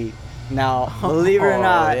rap sheet. Now, believe it or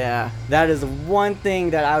not, yeah. that is one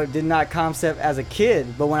thing that I did not concept as a kid.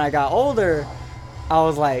 But when I got older, I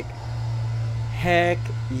was like, heck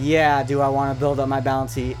yeah, do I want to build up my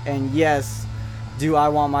bounty? And yes, do I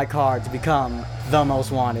want my car to become the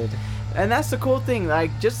most wanted? And that's the cool thing,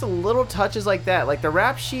 like, just the little touches like that. Like, the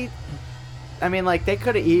rap sheet, I mean, like, they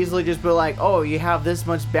could have easily just been like, oh, you have this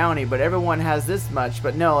much bounty, but everyone has this much.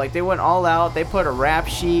 But no, like, they went all out. They put a rap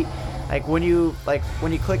sheet. Like, when you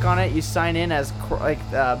click on it, you sign in as,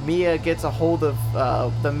 Mia gets a hold of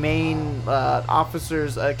the main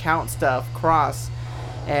officer's account stuff, Cross.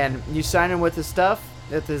 And you sign in with his stuff,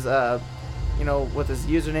 with his, with his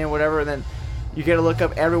username or whatever, and then you get to look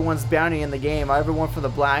up everyone's bounty in the game, everyone from the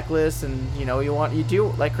blacklist, and you do,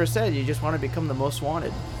 like Chris said, you just want to become the most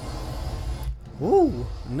wanted. Woo!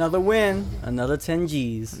 Another win, another 10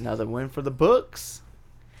 G's. Another win for the books.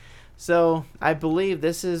 So I believe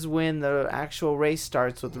this is when the actual race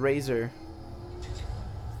starts with Razor. Good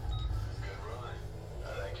run.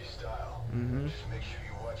 I like your style. Mm-hmm. Just make sure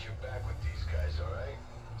you watch your back with these guys, all right?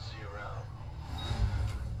 See you around.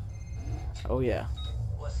 Oh yeah.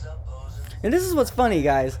 What's up, Bozo? And this is what's funny,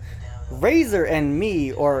 guys. Razor and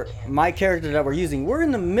me, or my character that we're using, we're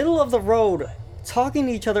in the middle of the road talking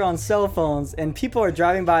to each other on cell phones, and people are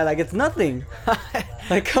driving by like it's nothing.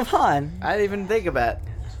 Like, come on. I didn't even think of that.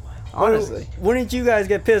 Honestly. Wouldn't you guys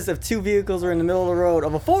get pissed if two vehicles were in the middle of the road,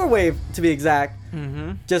 of a four-way to be exact,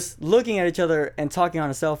 Mm-hmm. just looking at each other and talking on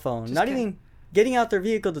a cell phone? Just Not even getting out their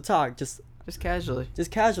vehicle to talk, just casually.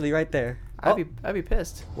 casually right there. I'd be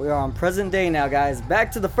pissed. We are on present day now, guys.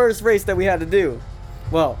 Back to the first race that we had to do.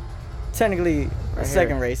 Well, technically a Right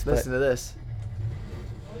second here. race, but Listen to this.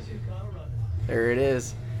 There it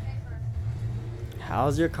is.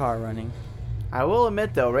 how's your car running? I will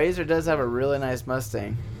admit though, Razor does have a really nice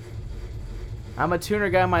Mustang. I'm a tuner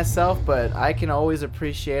guy myself, but I can always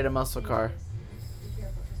appreciate a muscle car.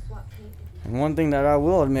 And one thing that I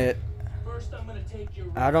will admit, First, I'm gonna take your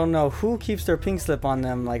I don't know who keeps their pink slip on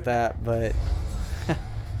them like that, but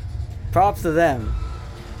props to them.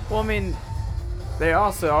 Well, I mean, they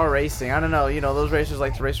also are racing. I don't know, those racers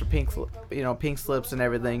like to race for pink slips and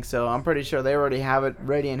everything. So I'm pretty sure they already have it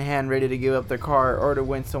ready in hand, ready to give up their car or to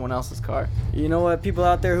win someone else's car. You know what, people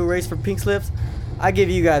out there who race for pink slips, I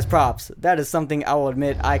give you guys props. That is something I will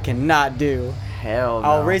admit I cannot do. Hell no.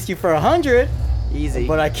 I'll race you for 100, Easy.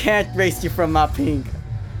 but I can't race you from my pink.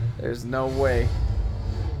 There's no way.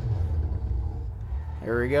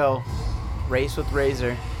 Here we go. Race with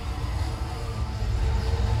Razor.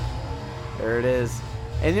 There it is.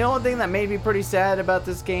 And the only thing that made me pretty sad about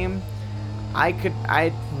this game,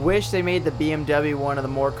 I wish they made the BMW one of the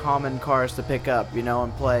more common cars to pick up,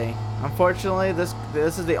 and play. Unfortunately, this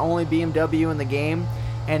is the only BMW in the game,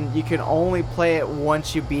 and you can only play it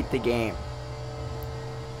once you beat the game.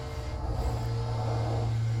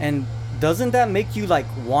 And doesn't that make you like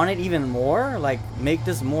want it even more? Like make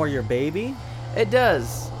this more your baby? It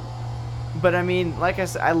does. But I mean, like I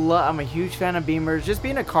said, I'm a huge fan of Beamers. Just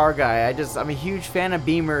being a car guy, I'm a huge fan of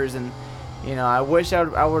Beamers, and I wish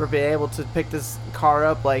I would have been able to pick this car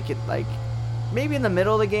up like maybe in the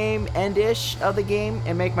middle of the game, end-ish of the game,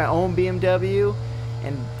 and make my own BMW,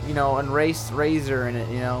 and and race Razor in it.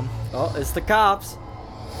 Oh, it's the cops.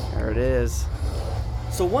 There it is.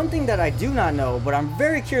 So one thing that I do not know, but I'm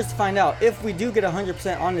very curious to find out if we do get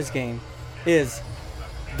 100% on this game, is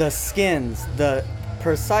the skins, the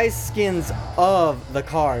precise skins of the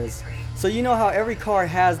cars. So you know how every car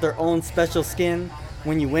has their own special skin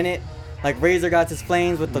when you win it? Like Razor got his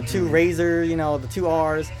flames with the two Razor, the two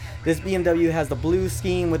R's. This BMW has the blue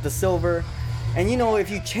scheme with the silver. And if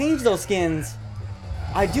you change those skins,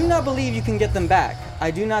 I do not believe you can get them back. I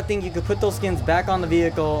do not think you could put those skins back on the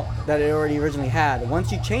vehicle that it already originally had.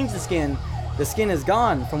 Once you change the skin is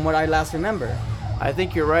gone from what I last remember. I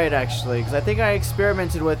think you're right, actually, because I think I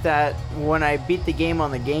experimented with that when I beat the game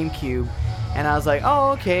on the GameCube, and I was like,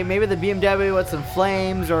 oh, okay, maybe the BMW with some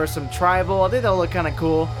flames or some tribal, I think that'll look kind of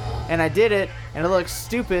cool, and I did it, and it looks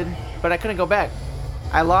stupid, but I couldn't go back.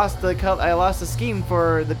 I lost the scheme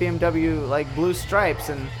for the BMW, like, blue stripes,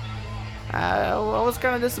 and I was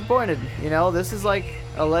kind of disappointed. You know, this is like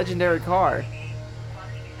a legendary car.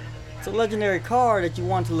 It's a legendary car that you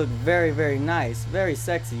want to look very, very nice, very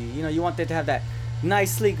sexy. You know, you want it to have that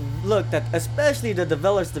nice, sleek look that especially the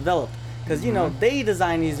developers developed. Because, you know, they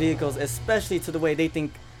design these vehicles especially to the way they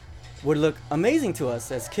think would look amazing to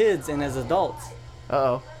us as kids and as adults.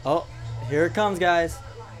 Uh-oh. Oh, here it comes, guys.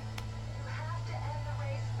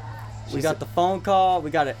 We got the phone call.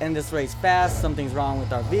 We got to end this race fast. Something's wrong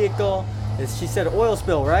with our vehicle. She said oil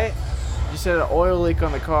spill, right? You said an oil leak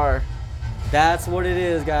on the car. That's what it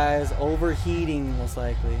is, guys. Overheating, most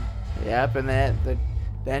likely. Yep, and the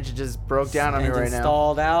engine just broke down on me Engine right now.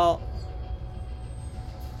 stalled out.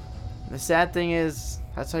 The sad thing is,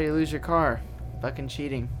 that's how you lose your car. Fucking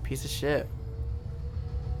cheating. Piece of shit.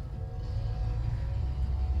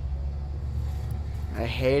 I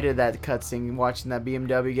hated that cutscene, watching that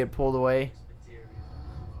BMW get pulled away.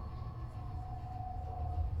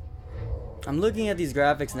 I'm looking at these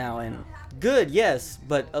graphics now, and good, yes,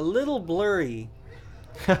 but a little blurry.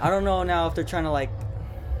 I don't know now if they're trying to, like...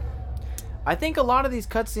 I think a lot of these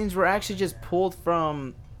cutscenes were actually just pulled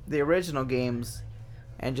from the original games.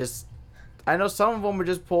 And just... I know some of them were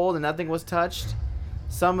just pulled and nothing was touched.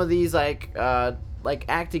 Some of these, like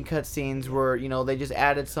acting cutscenes were, you know, they just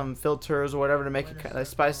added some filters or whatever to make it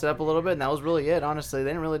spice it up a little bit, and that was really it. Honestly, they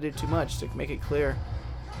didn't really do too much to make it clear.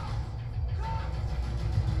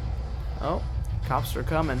 Oh, cops are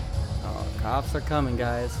coming. Oh, cops are coming,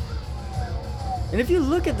 guys. And if you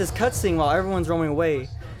look at this cutscene while everyone's roaming away,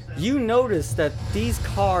 you notice that these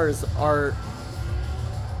cars are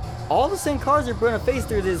all the same cars you're going to face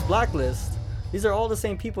through this blacklist. These are all the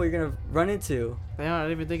same people you're going to run into. Yeah, I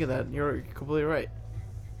didn't even think of that. You're completely right.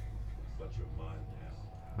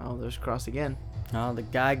 Oh, there's Cross again. Oh, the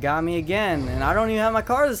guy got me again, and I don't even have my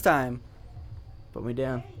car this time. Put me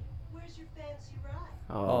down. Hey, where's your fancy ride?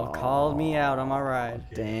 Oh, called me out on my ride.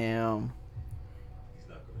 Damn. He's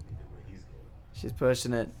not gonna need it where he's going. She's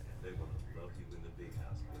pushing it. They're gonna love you in the big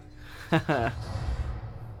house, but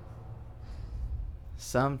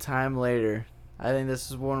Sometime later. I think this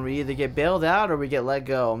is when we either get bailed out or we get let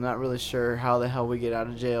go. I'm not really sure how the hell we get out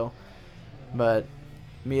of jail. But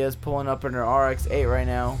Mia's pulling up in her RX-8 right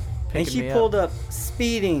now. And picking she me pulled up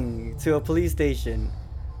speeding to a police station.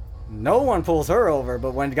 No one pulls her over,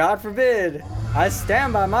 but when God forbid, I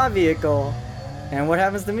stand by my vehicle, and what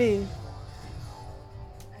happens to me?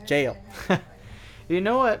 Jail. You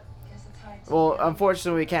know what? Well,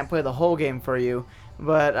 unfortunately, we can't play the whole game for you.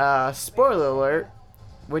 But, spoiler alert.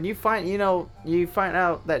 When you find, you find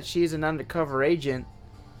out that she's an undercover agent.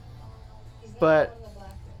 But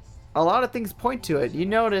a lot of things point to it. You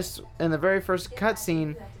notice in the very first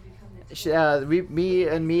cutscene, me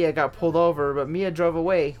and Mia got pulled over, but Mia drove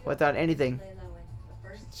away without anything.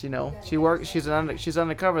 You know, she worked. She's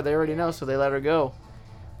undercover. They already know, so they let her go.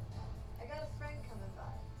 I got a friend coming by.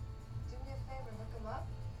 Do me a favor, look him up.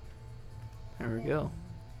 There we go.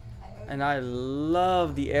 And I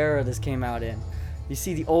love the era this came out in. You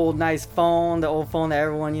see the old nice phone, the old phone that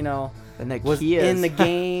everyone, The Nokias. was in the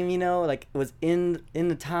game, like was in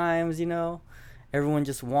the times, everyone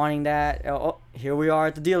just wanting that. Oh, here we are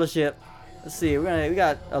at the dealership. Let's see, we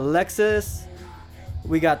got a Lexus,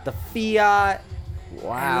 we got the Fiat.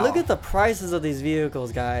 Wow. And look at the prices of these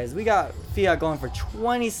vehicles, guys. We got Fiat going for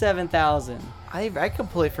 $27,000. I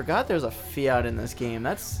completely forgot there's a Fiat in this game.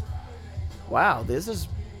 Wow. This is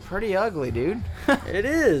pretty ugly, dude. It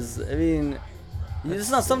is. I mean,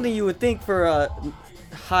 it's not something you would think for a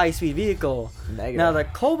high-speed vehicle. Negative. Now the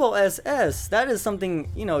Cobalt SS, that is something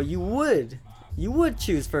you would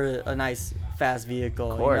choose for a nice fast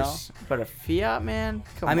vehicle. Of course. But a Fiat, man?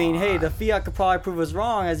 Come I mean, hey, on. the Fiat could probably prove us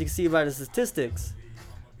wrong, as you can see by the statistics.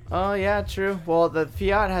 Oh, yeah, true. Well, the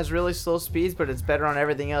Fiat has really slow speeds, but it's better on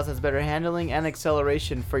everything else. It's better handling and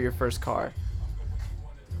acceleration for your first car.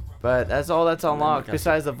 But that's all that's unlocked,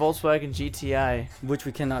 besides the Volkswagen GTI. Which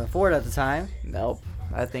we cannot afford at the time. Nope.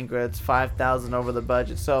 I think it's $5,000 over the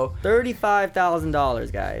budget. So,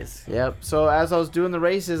 $35,000, guys. yep. So as I was doing the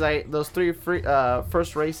races, those three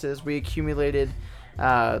first races, we accumulated,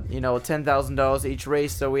 $10,000 each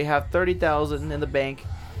race. So we have $30,000 in the bank.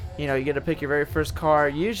 You get to pick your very first car.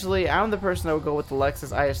 Usually, I'm the person that would go with the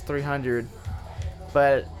Lexus IS300.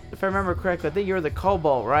 But if I remember correctly, I think you were the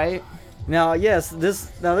Cobalt, right? Now, yes,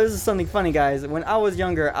 this is something funny, guys. When I was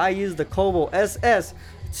younger, I used the Cobalt SS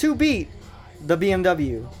to beat the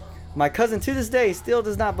BMW. My cousin to this day still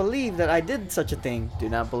does not believe that I did such a thing. Do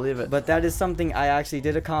not believe it. But that is something I actually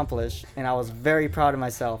did accomplish, and I was very proud of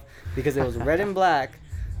myself because it was red and black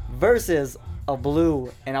versus a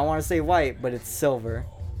blue, and I want to say white, but it's silver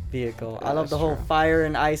vehicle. I love That's the whole true. fire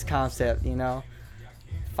and ice concept,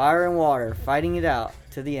 Fire and water, fighting it out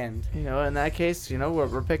to the end. You know, in that case, you know,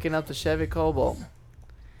 we're picking up the Chevy Cobalt.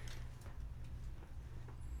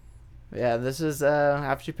 Yeah, this is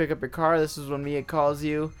after you pick up your car. This is when Mia calls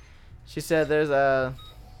you. She said there's a.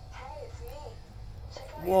 Hey, it's me. Check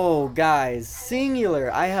out Whoa, guys,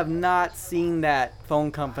 Singular. I have not seen that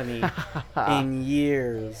phone company in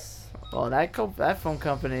years. Well, that phone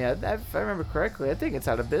company, if I remember correctly, I think it's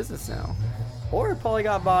out of business now. Or it probably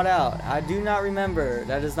got bought out. I do not remember.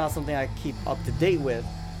 That is not something I keep up to date with.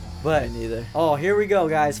 But Me neither. oh, here we go,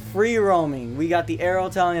 guys. Free roaming. We got the arrow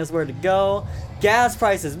telling us where to go. Gas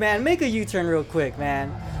prices, man. Make a U-turn real quick,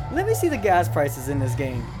 man. Let me see the gas prices in this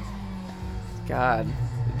game. God.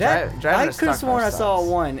 That Driving I to could have sworn I saw Stockholm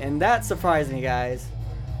sucks. one, and that surprised me, guys.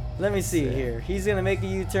 Let me see here. He's gonna make a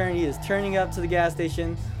U-turn. He is turning up to the gas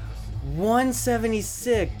station.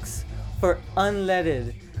 176 for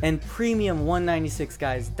unleaded and premium 196,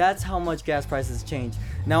 guys. That's how much gas prices change.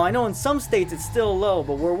 Now I know in some states it's still low,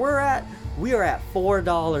 but where we're at, we are at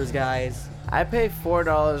 $4, guys. I pay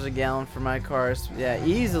 $4 a gallon for my cars. Yeah,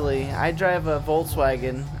 easily. I drive a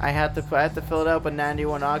Volkswagen. I have to fill it up with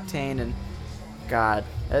 91 octane, and God,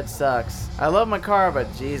 it sucks. I love my car,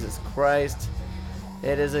 but Jesus Christ,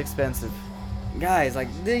 it is expensive. Guys, like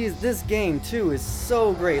this game too is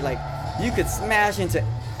so great. Like you could smash into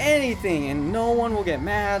anything and no one will get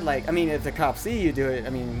mad. Like, I mean, if the cops see you do it, I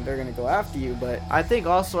mean, they're gonna go after you. But I think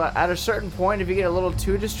also at a certain point, if you get a little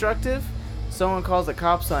too destructive, someone calls the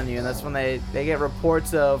cops on you, and that's when they get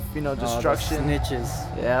reports of, you know, destruction. the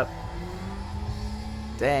snitches. Yep.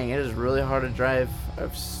 Dang, it is really hard to drive a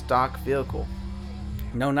stock vehicle.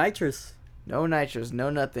 No nitrous. No nitrous, no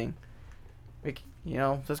nothing. You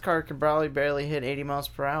know, this car can probably barely hit 80 miles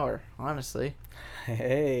per hour, honestly.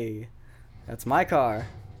 Hey, that's my car.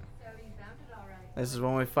 So you found it all right. This is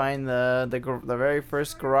when we find the very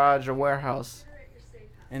first garage or warehouse.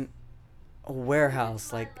 And a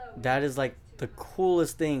warehouse, like that is like the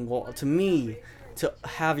coolest thing. Well, to me, to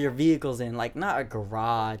have your vehicles in, like not a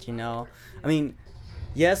garage, you know. I mean,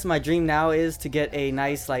 yes, my dream now is to get a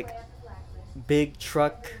nice like big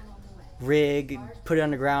truck rig, put it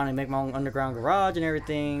underground and make my own underground garage and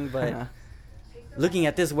everything. But looking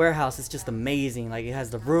at this warehouse, it's just amazing. Like it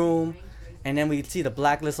has the room, and then we can see the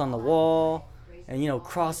blacklist on the wall, and you know,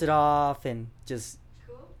 cross it off and just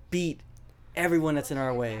beat everyone that's in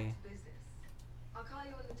our way. I'll call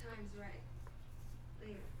you when the time's right.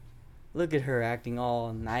 Later. Look at her acting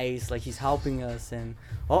all nice, like she's helping us. And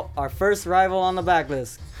oh, our first rival on the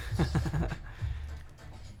backlist.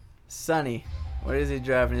 Sonny, what is he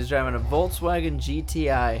driving? He's driving a Volkswagen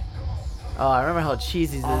GTI. Oh, I remember how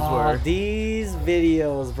cheesy these were. These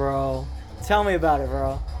videos, bro. Tell me about it,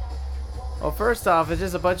 bro. Well, first off, it's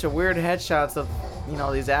just a bunch of weird headshots of, you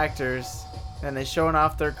know, these actors, and they showing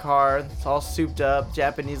off their car. It's all souped up,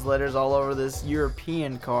 Japanese letters all over this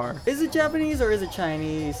European car. Is it Japanese or is it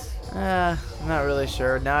Chinese? I'm not really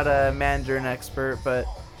sure. Not a Mandarin expert, but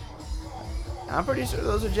I'm pretty sure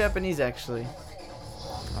those are Japanese, actually.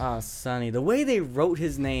 Oh, Sonny. The way they wrote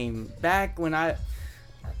his name back when I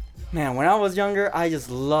was younger, I just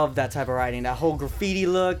loved that type of writing. That whole graffiti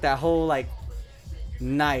look, that whole, like,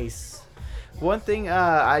 nice. One thing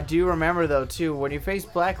I do remember, though, too, when you face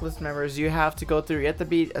blacklist members, you have to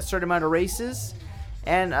beat a certain amount of races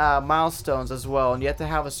and milestones as well, and you have to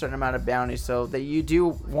have a certain amount of bounty, so that you do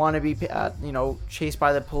want to be, you know, chased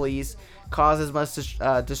by the police, cause as much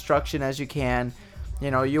destruction as you can.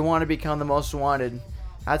 You know, you want to become the most wanted.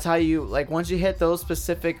 That's how you, like, once you hit those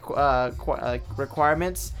specific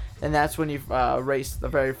requirements, then that's when you race the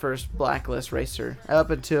very first blacklist racer,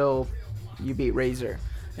 up until you beat Razor.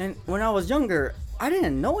 And when I was younger, I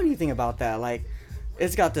didn't know anything about that. Like,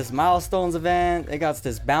 it's got this milestones event, it got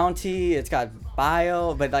this bounty, it's got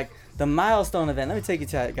bio, but like the milestone event, let me take you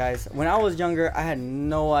to it, guys. When I was younger, I had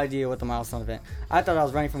no idea what the milestone event. I thought I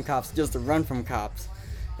was running from cops just to run from cops.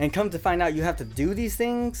 And come to find out you have to do these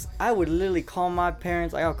things, I would literally call my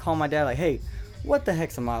parents, I'll call my dad like, hey, what the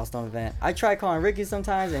heck's a milestone event? I tried calling Ricky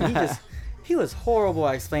sometimes, and he was horrible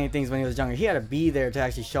at explaining things when he was younger. He had to be there to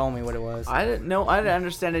actually show me what it was. I didn't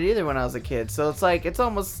understand it either when I was a kid. So it's like, it's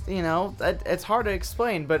almost, you know, it's hard to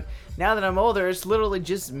explain. But now that I'm older, it's literally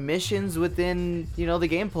just missions within, you know, the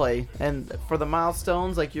gameplay. And for the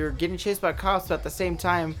milestones, like, you're getting chased by cops, but at the same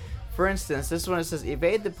time, for instance, this one, it says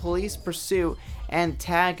evade the police pursuit and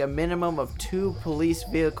tag a minimum of 2 police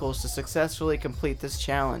vehicles to successfully complete this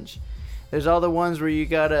challenge. There's all the ones where you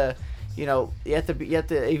gotta, you know, you have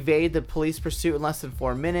to evade the police pursuit in less than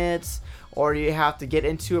 4 minutes, or you have to get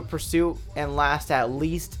into a pursuit and last at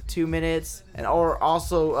least 2 minutes, and or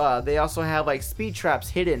also they also have like speed traps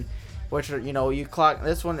hidden which are, you clock.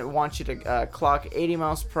 This one, it wants you to clock 80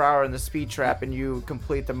 miles per hour in the speed trap, and you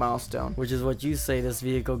complete the milestone. Which is what you say this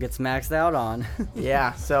vehicle gets maxed out on.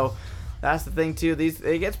 Yeah, so that's the thing too.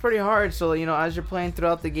 It gets pretty hard. So as you're playing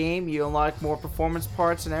throughout the game, you unlock more performance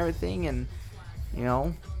parts and everything, and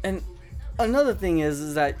And another thing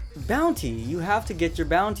is that bounty. You have to get your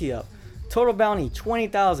bounty up. Total bounty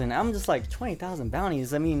 20,000. I'm just like 20,000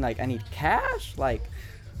 bounties. I mean, like I need cash. Like,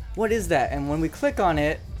 what is that? And when we click on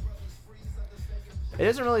it, it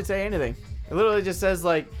doesn't really say anything. It literally just says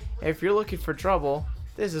like, if you're looking for trouble,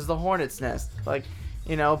 this is the Hornet's Nest. Like,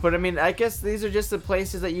 but I mean, I guess these are just the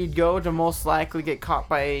places that you'd go to most likely get caught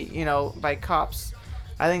by, by cops.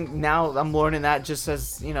 I think now I'm learning that just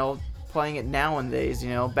as, playing it nowadays.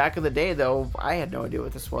 Back in the day though, I had no idea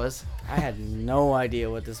what this was. I had no idea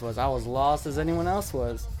what this was. I was lost as anyone else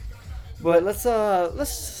was. But let's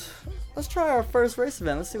try our first race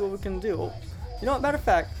event. Let's see what we can do. Matter of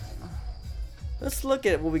fact, let's look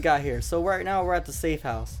at what we got here. So right now we're at the safe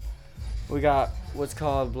house. We got what's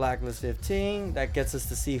called Blacklist 15. That gets us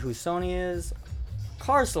to see who Sony is.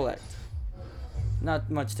 Car select.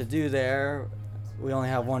 Not much to do there. We only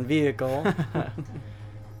have one vehicle.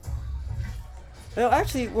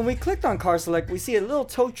 Actually, when we clicked on car select, we see a little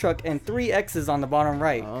tow truck and 3 X's on the bottom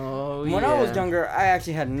right. Oh, When I was younger, I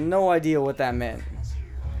actually had no idea what that meant.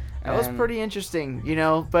 That was pretty interesting,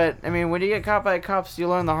 but I mean, when you get caught by cops, you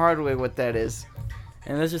learn the hard way what that is.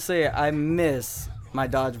 And let's just say I miss my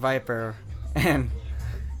Dodge Viper, and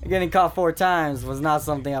getting caught 4 times was not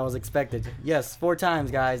something I was expected. Yes, 4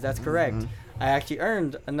 times, guys, that's correct. I actually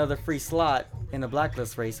earned another free slot in the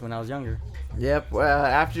Blacklist race when I was younger. Yep.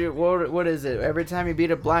 After what is it? Every time you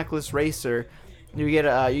beat a Blacklist racer, you get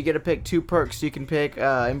to pick 2 perks. You can pick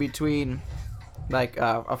in between, like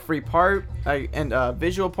a free part and a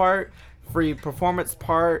visual part, free performance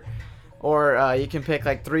part, or you can pick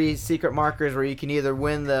like 3 secret markers where you can either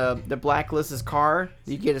win the Blacklist's car.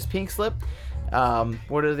 You get his pink slip.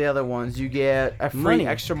 What are the other ones? You get a free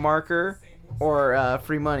extra marker or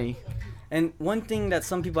free money. And one thing that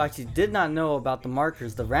some people actually did not know about the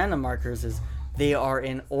markers, the random markers, is they are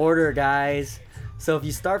in order, guys. So if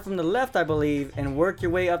you start from the left, I believe, and work your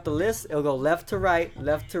way up the list, it'll go left to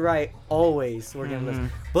right, always working the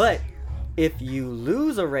list. But if you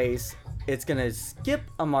lose a race, it's going to skip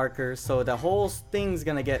a marker, so the whole thing's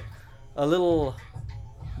going to get a little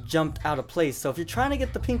jumped out of place. So if you're trying to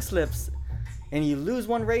get the pink slips and you lose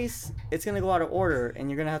one race, it's going to go out of order, and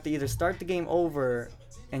you're going to have to either start the game over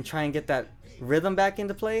and try and get that rhythm back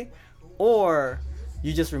into play, or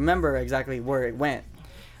you just remember exactly where it went.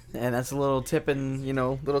 And that's a little tip and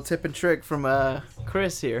trick from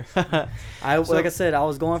Chris here. Like I said, I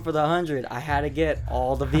was going for the 100. I had to get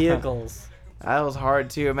all the vehicles. That was hard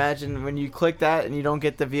to imagine when you click that and you don't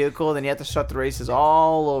get the vehicle, then you have to start the races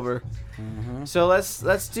all over. So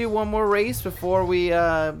let's do one more race before we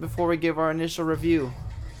give our initial review.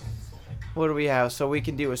 What do we have? So we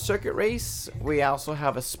can do a circuit race. We also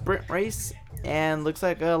have a sprint race, and looks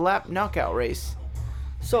like a lap knockout race.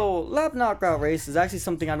 So lap knockout race is actually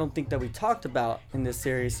something I don't think that we talked about in this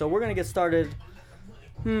series. So we're gonna get started.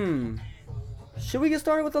 Should we get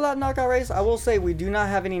started with the lap knockout race? I will say we do not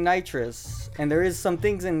have any nitrous, and there is some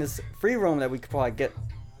things in this free roam that we could probably get.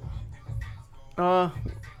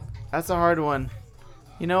 That's a hard one.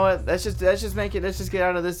 You know what? Let's just get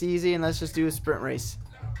out of this easy, and let's just do a sprint race.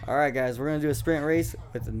 Alright guys, we're going to do a sprint race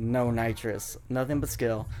with no nitrous. Nothing but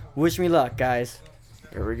skill. Wish me luck, guys.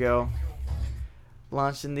 Here we go.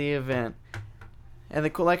 Launching the event.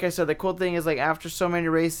 And like I said, the cool thing is, like, after so many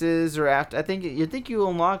races, or after, I think you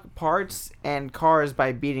unlock parts and cars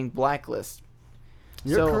by beating Blacklist.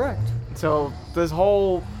 You're correct. So this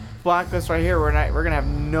whole Blacklist right here, we're gonna have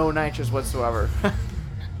no nitrous whatsoever.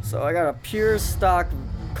 So I got a pure stock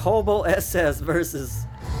Cobalt SS versus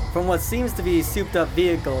from what seems to be souped up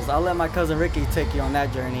vehicles. I'll let my cousin Ricky take you on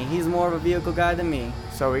that journey. He's more of a vehicle guy than me.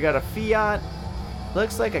 So we got a Fiat,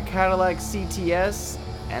 looks like a Cadillac CTS,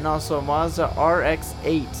 and also a Mazda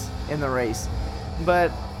RX-8 in the race.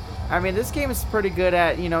 But I mean, this game is pretty good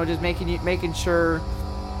at, just making sure,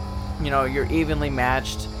 you're evenly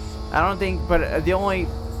matched. I don't think, but the only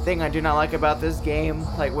thing I do not like about this game,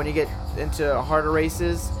 like when you get into harder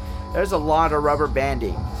races, there's a lot of rubber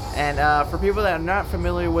banding. And for people that are not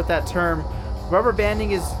familiar with that term, rubber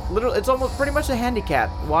banding is it's almost pretty much a handicap.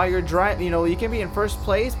 While you're driving, you can be in first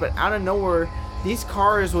place, but out of nowhere, these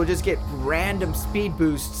cars will just get random speed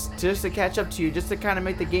boosts just to catch up to you, just to kind of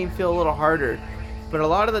make the game feel a little harder. But a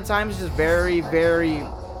lot of the times, it's just very, very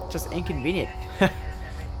just inconvenient.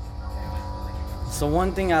 So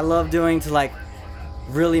one thing I love doing to like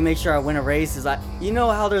really make sure I win a race is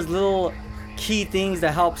how there's little key things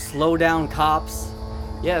that help slow down cops.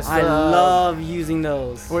 Yes, I love using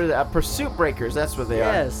those. What are they? Pursuit breakers. That's what they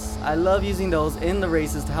are. Yes, I love using those in the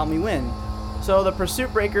races to help me win. So the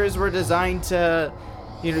pursuit breakers were designed to,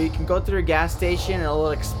 you can go through a gas station and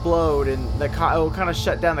it'll explode and it will kind of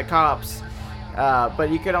shut down the cops.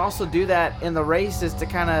 But you can also do that in the races to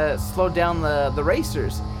kind of slow down the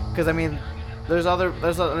racers. Because I mean, there's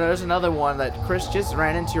another one that Chris just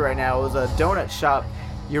ran into right now. It was a donut shop.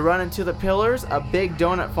 You run into the pillars, a big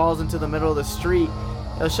donut falls into the middle of the street.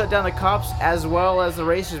 It'll shut down the cops as well as the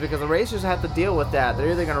racers, because the racers have to deal with that.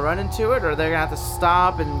 They're either going to run into it or they're going to have to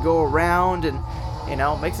stop and go around, and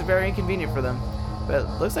makes it very inconvenient for them. But it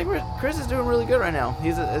looks like Chris is doing really good right now.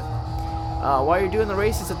 While you're doing the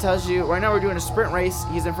races, it tells you, right now we're doing a sprint race.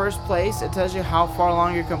 He's in first place. It tells you how far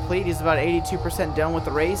along you're complete. He's about 82% done with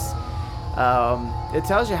the race. It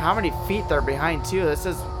tells you how many feet they're behind too. It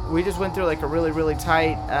says we just went through like a really, really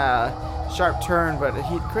tight, sharp turn, but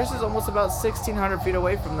Chris is almost about 1,600 feet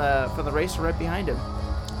away from the racer right behind him.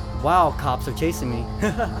 Wow, cops are chasing me.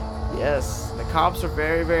 Yes, the cops are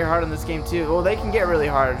very, very hard in this game too. Well, they can get really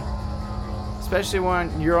hard, especially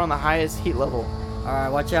when you're on the highest heat level. All right,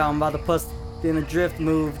 watch out! I'm about to bust in a drift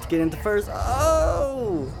move to get into first.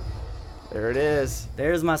 Oh! There it is.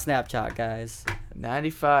 There's my Snapchat, guys.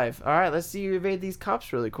 95. All right, let's see you evade these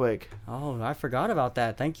cops really quick. Oh, I forgot about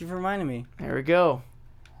that. Thank you for reminding me. There we go.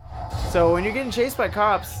 So when you're getting chased by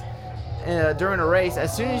cops during a race,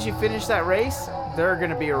 as soon as you finish that race, they're going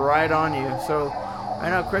to be right on you. So I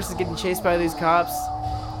know Chris is getting chased by these cops.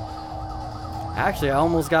 Actually, I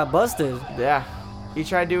almost got busted. Yeah. He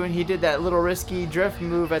did that little risky drift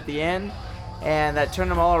move at the end, and that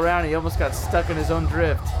turned him all around, and he almost got stuck in his own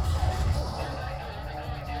drift.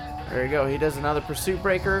 There you go. He does another pursuit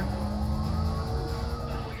breaker.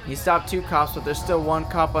 He stopped 2 cops, but there's still 1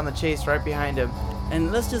 cop on the chase right behind him.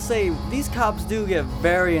 And let's just say these cops do get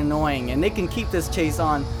very annoying, and they can keep this chase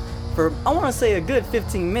on for, I want to say, a good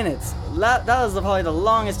 15 minutes. That was probably the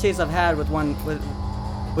longest chase I've had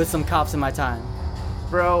with some cops in my time.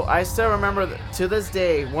 Bro, I still remember to this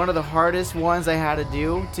day one of the hardest ones I had to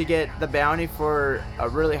do to get the bounty for a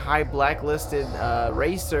really high blacklisted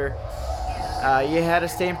racer. You had to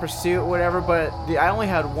stay in pursuit, whatever, but I only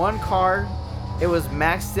had 1 car. It was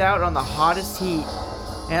maxed out on the hottest heat.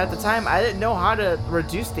 And at the time, I didn't know how to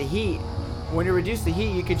reduce the heat. When you reduce the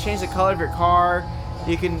heat, you can change the color of your car.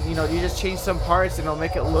 You can, you just change some parts and it'll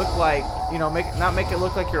make it look like, not make it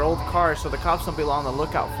look like your old car, so the cops don't be on the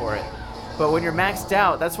lookout for it. But when you're maxed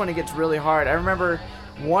out, that's when it gets really hard. I remember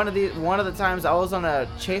one of the times I was on a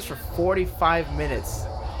chase for 45 minutes.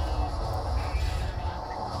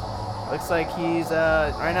 Looks like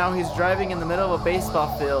right now he's driving in the middle of a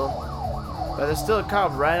baseball field, but there's still a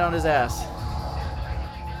cop right on his ass.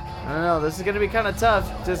 I don't know, this is going to be kind of tough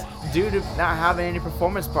just due to not having any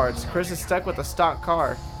performance parts. Chris is stuck with a stock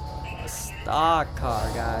car. A stock car,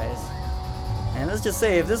 guys. And let's just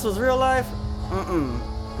say, if this was real life,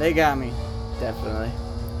 they got me. Definitely.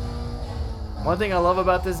 One thing I love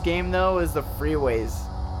about this game, though, is the freeways.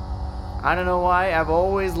 I don't know why, I've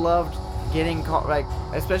always loved getting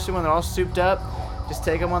especially when they're all souped up, just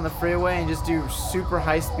take them on the freeway and just do super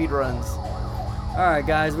high speed runs. Alright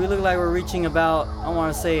guys, we look like we're reaching about, I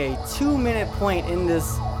want to say, a 2-minute point in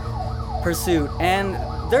this pursuit, and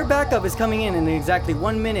their backup is coming in exactly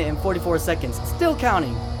 1 minute and 44 seconds, still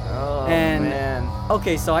counting. Oh, and, man.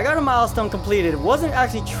 Okay, so I got a milestone completed. Wasn't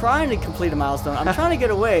actually trying to complete a milestone. I'm trying to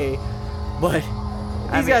get away, but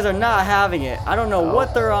these guys are not having it. I don't know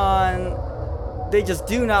what they're on. They just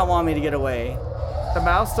do not want me to get away. The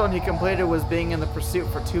milestone he completed was being in the pursuit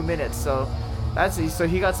for 2 minutes, so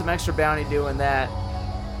he got some extra bounty doing that.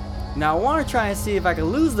 Now I want to try and see if I can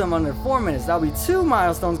lose them under 4 minutes. That'll be 2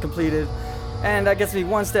 milestones completed, and that gets me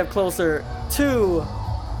 1 step closer to...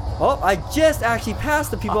 Oh, I just actually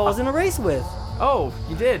passed the people I was in a race with. Oh,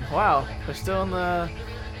 you did? Wow. They're still in the...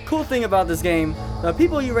 Cool thing about this game, the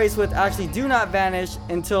people you race with actually do not vanish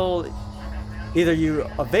until either you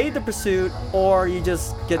evade the pursuit or you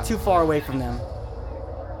just get too far away from them.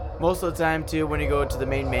 Most of the time, too, when you go to the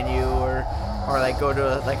main menu or like go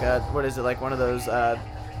to one of those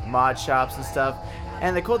mod shops and stuff.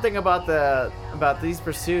 And the cool thing about these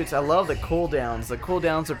pursuits, I love the cooldowns. The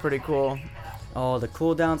cooldowns are pretty cool. Oh, the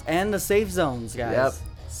cooldowns and the safe zones, guys. Yep,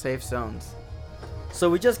 safe zones. So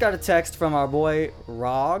we just got a text from our boy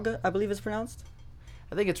Rog, I believe it's pronounced.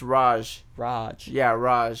 I think it's Raj. Raj. Yeah,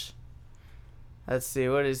 Raj. Let's see,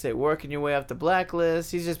 what did he say? Working your way up the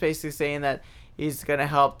blacklist. He's just basically saying that he's gonna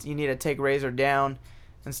help. You need to take Razor down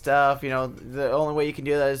and stuff. The only way you can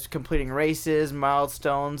do that is completing races,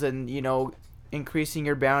 milestones, and increasing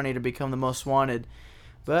your bounty to become the most wanted.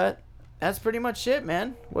 But that's pretty much it,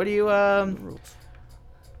 man. What do you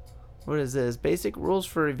What is this? Basic rules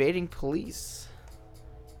for evading police.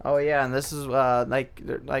 Oh yeah, and this is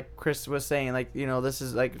like Chris was saying, like, you know, this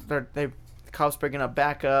is like they cops breaking up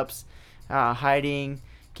backups, hiding,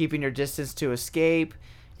 keeping your distance to escape,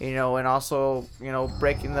 you know, and also, you know,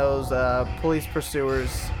 breaking those police pursuit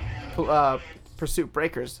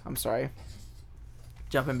breakers. I'm sorry.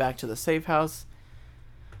 Jumping back to the safe house.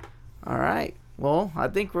 All right. Well, I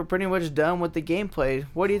think we're pretty much done with the gameplay.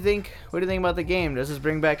 What do you think? What do you think about the game? Does this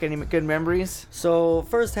bring back any good memories? So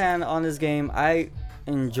firsthand on this game, I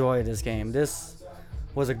enjoy this game. This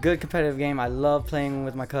was a good competitive game. I love playing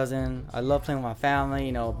with my cousin. I love playing with my family,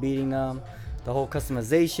 you know, beating them, the whole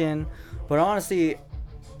customization. But honestly,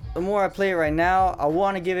 the more I play it right now, I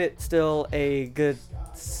want to give it still a good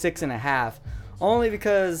 6.5. Only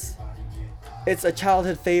because it's a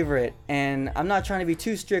childhood favorite, and I'm not trying to be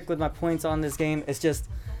too strict with my points on this game. It's just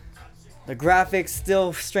the graphics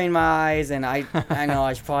still strain my eyes, and I know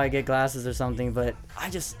I should probably get glasses or something, but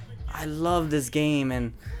I love this game,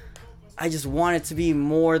 and I just want it to be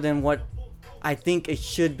more than what I think it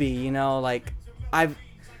should be, you know, like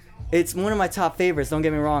it's one of my top favorites, don't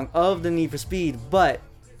get me wrong, of the Need for Speed, but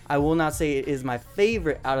I will not say it is my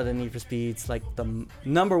favorite out of the Need for Speeds, like the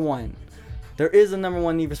number one. There is a number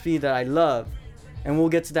one Need for Speed that I love, and we'll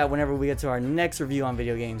get to that whenever we get to our next review on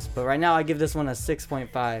video games. But right now, I give this one a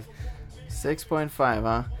 6.5. 6.5,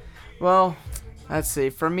 huh? Well, let's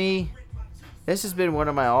see. For me, this has been one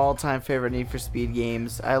of my all-time favorite Need for Speed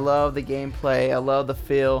games. I love the gameplay. I love the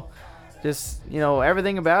feel. Just, you know,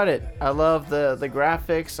 everything about it. I love the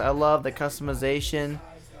graphics. I love the customization.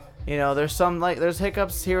 You know, there's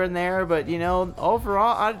hiccups here and there, but, you know,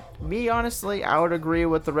 overall, honestly, I would agree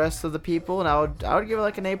with the rest of the people, and I would give it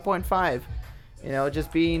like an 8.5. You know,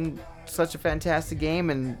 just being such a fantastic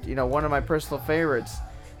game, and, you know, one of my personal favorites.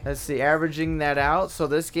 Let's see, averaging that out. So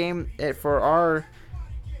this game, for our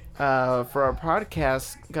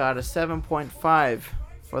podcast, got a 7.5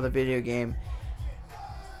 for the video game.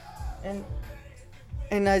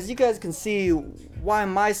 And as you guys can see, why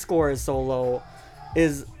my score is so low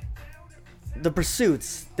is the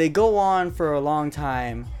pursuits. They go on for a long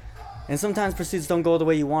time, and sometimes pursuits don't go the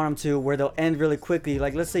way you want them to, where they'll end really quickly.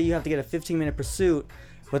 Like, let's say you have to get a 15-minute pursuit,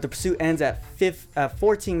 but the pursuit ends at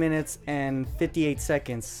 14 minutes and 58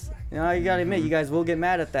 seconds. You know, you gotta admit, you guys will get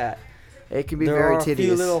mad at that. It can be very tedious. There are a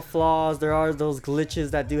few little flaws. There are those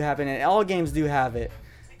glitches that do happen, and all games do have it.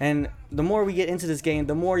 And the more we get into this game,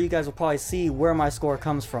 the more you guys will probably see where my score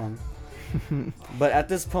comes from. But at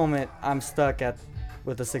this moment, I'm stuck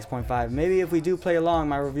with a 6.5. Maybe if we do play along,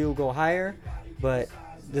 my review will go higher, but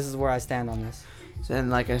this is where I stand on this. And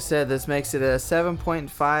like I said, this makes it a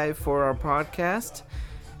 7.5 for our podcast.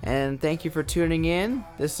 And thank you for tuning in.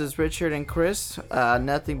 This is Richard and Chris,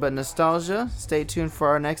 Nothing But Nostalgia. Stay tuned for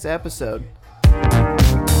our next episode.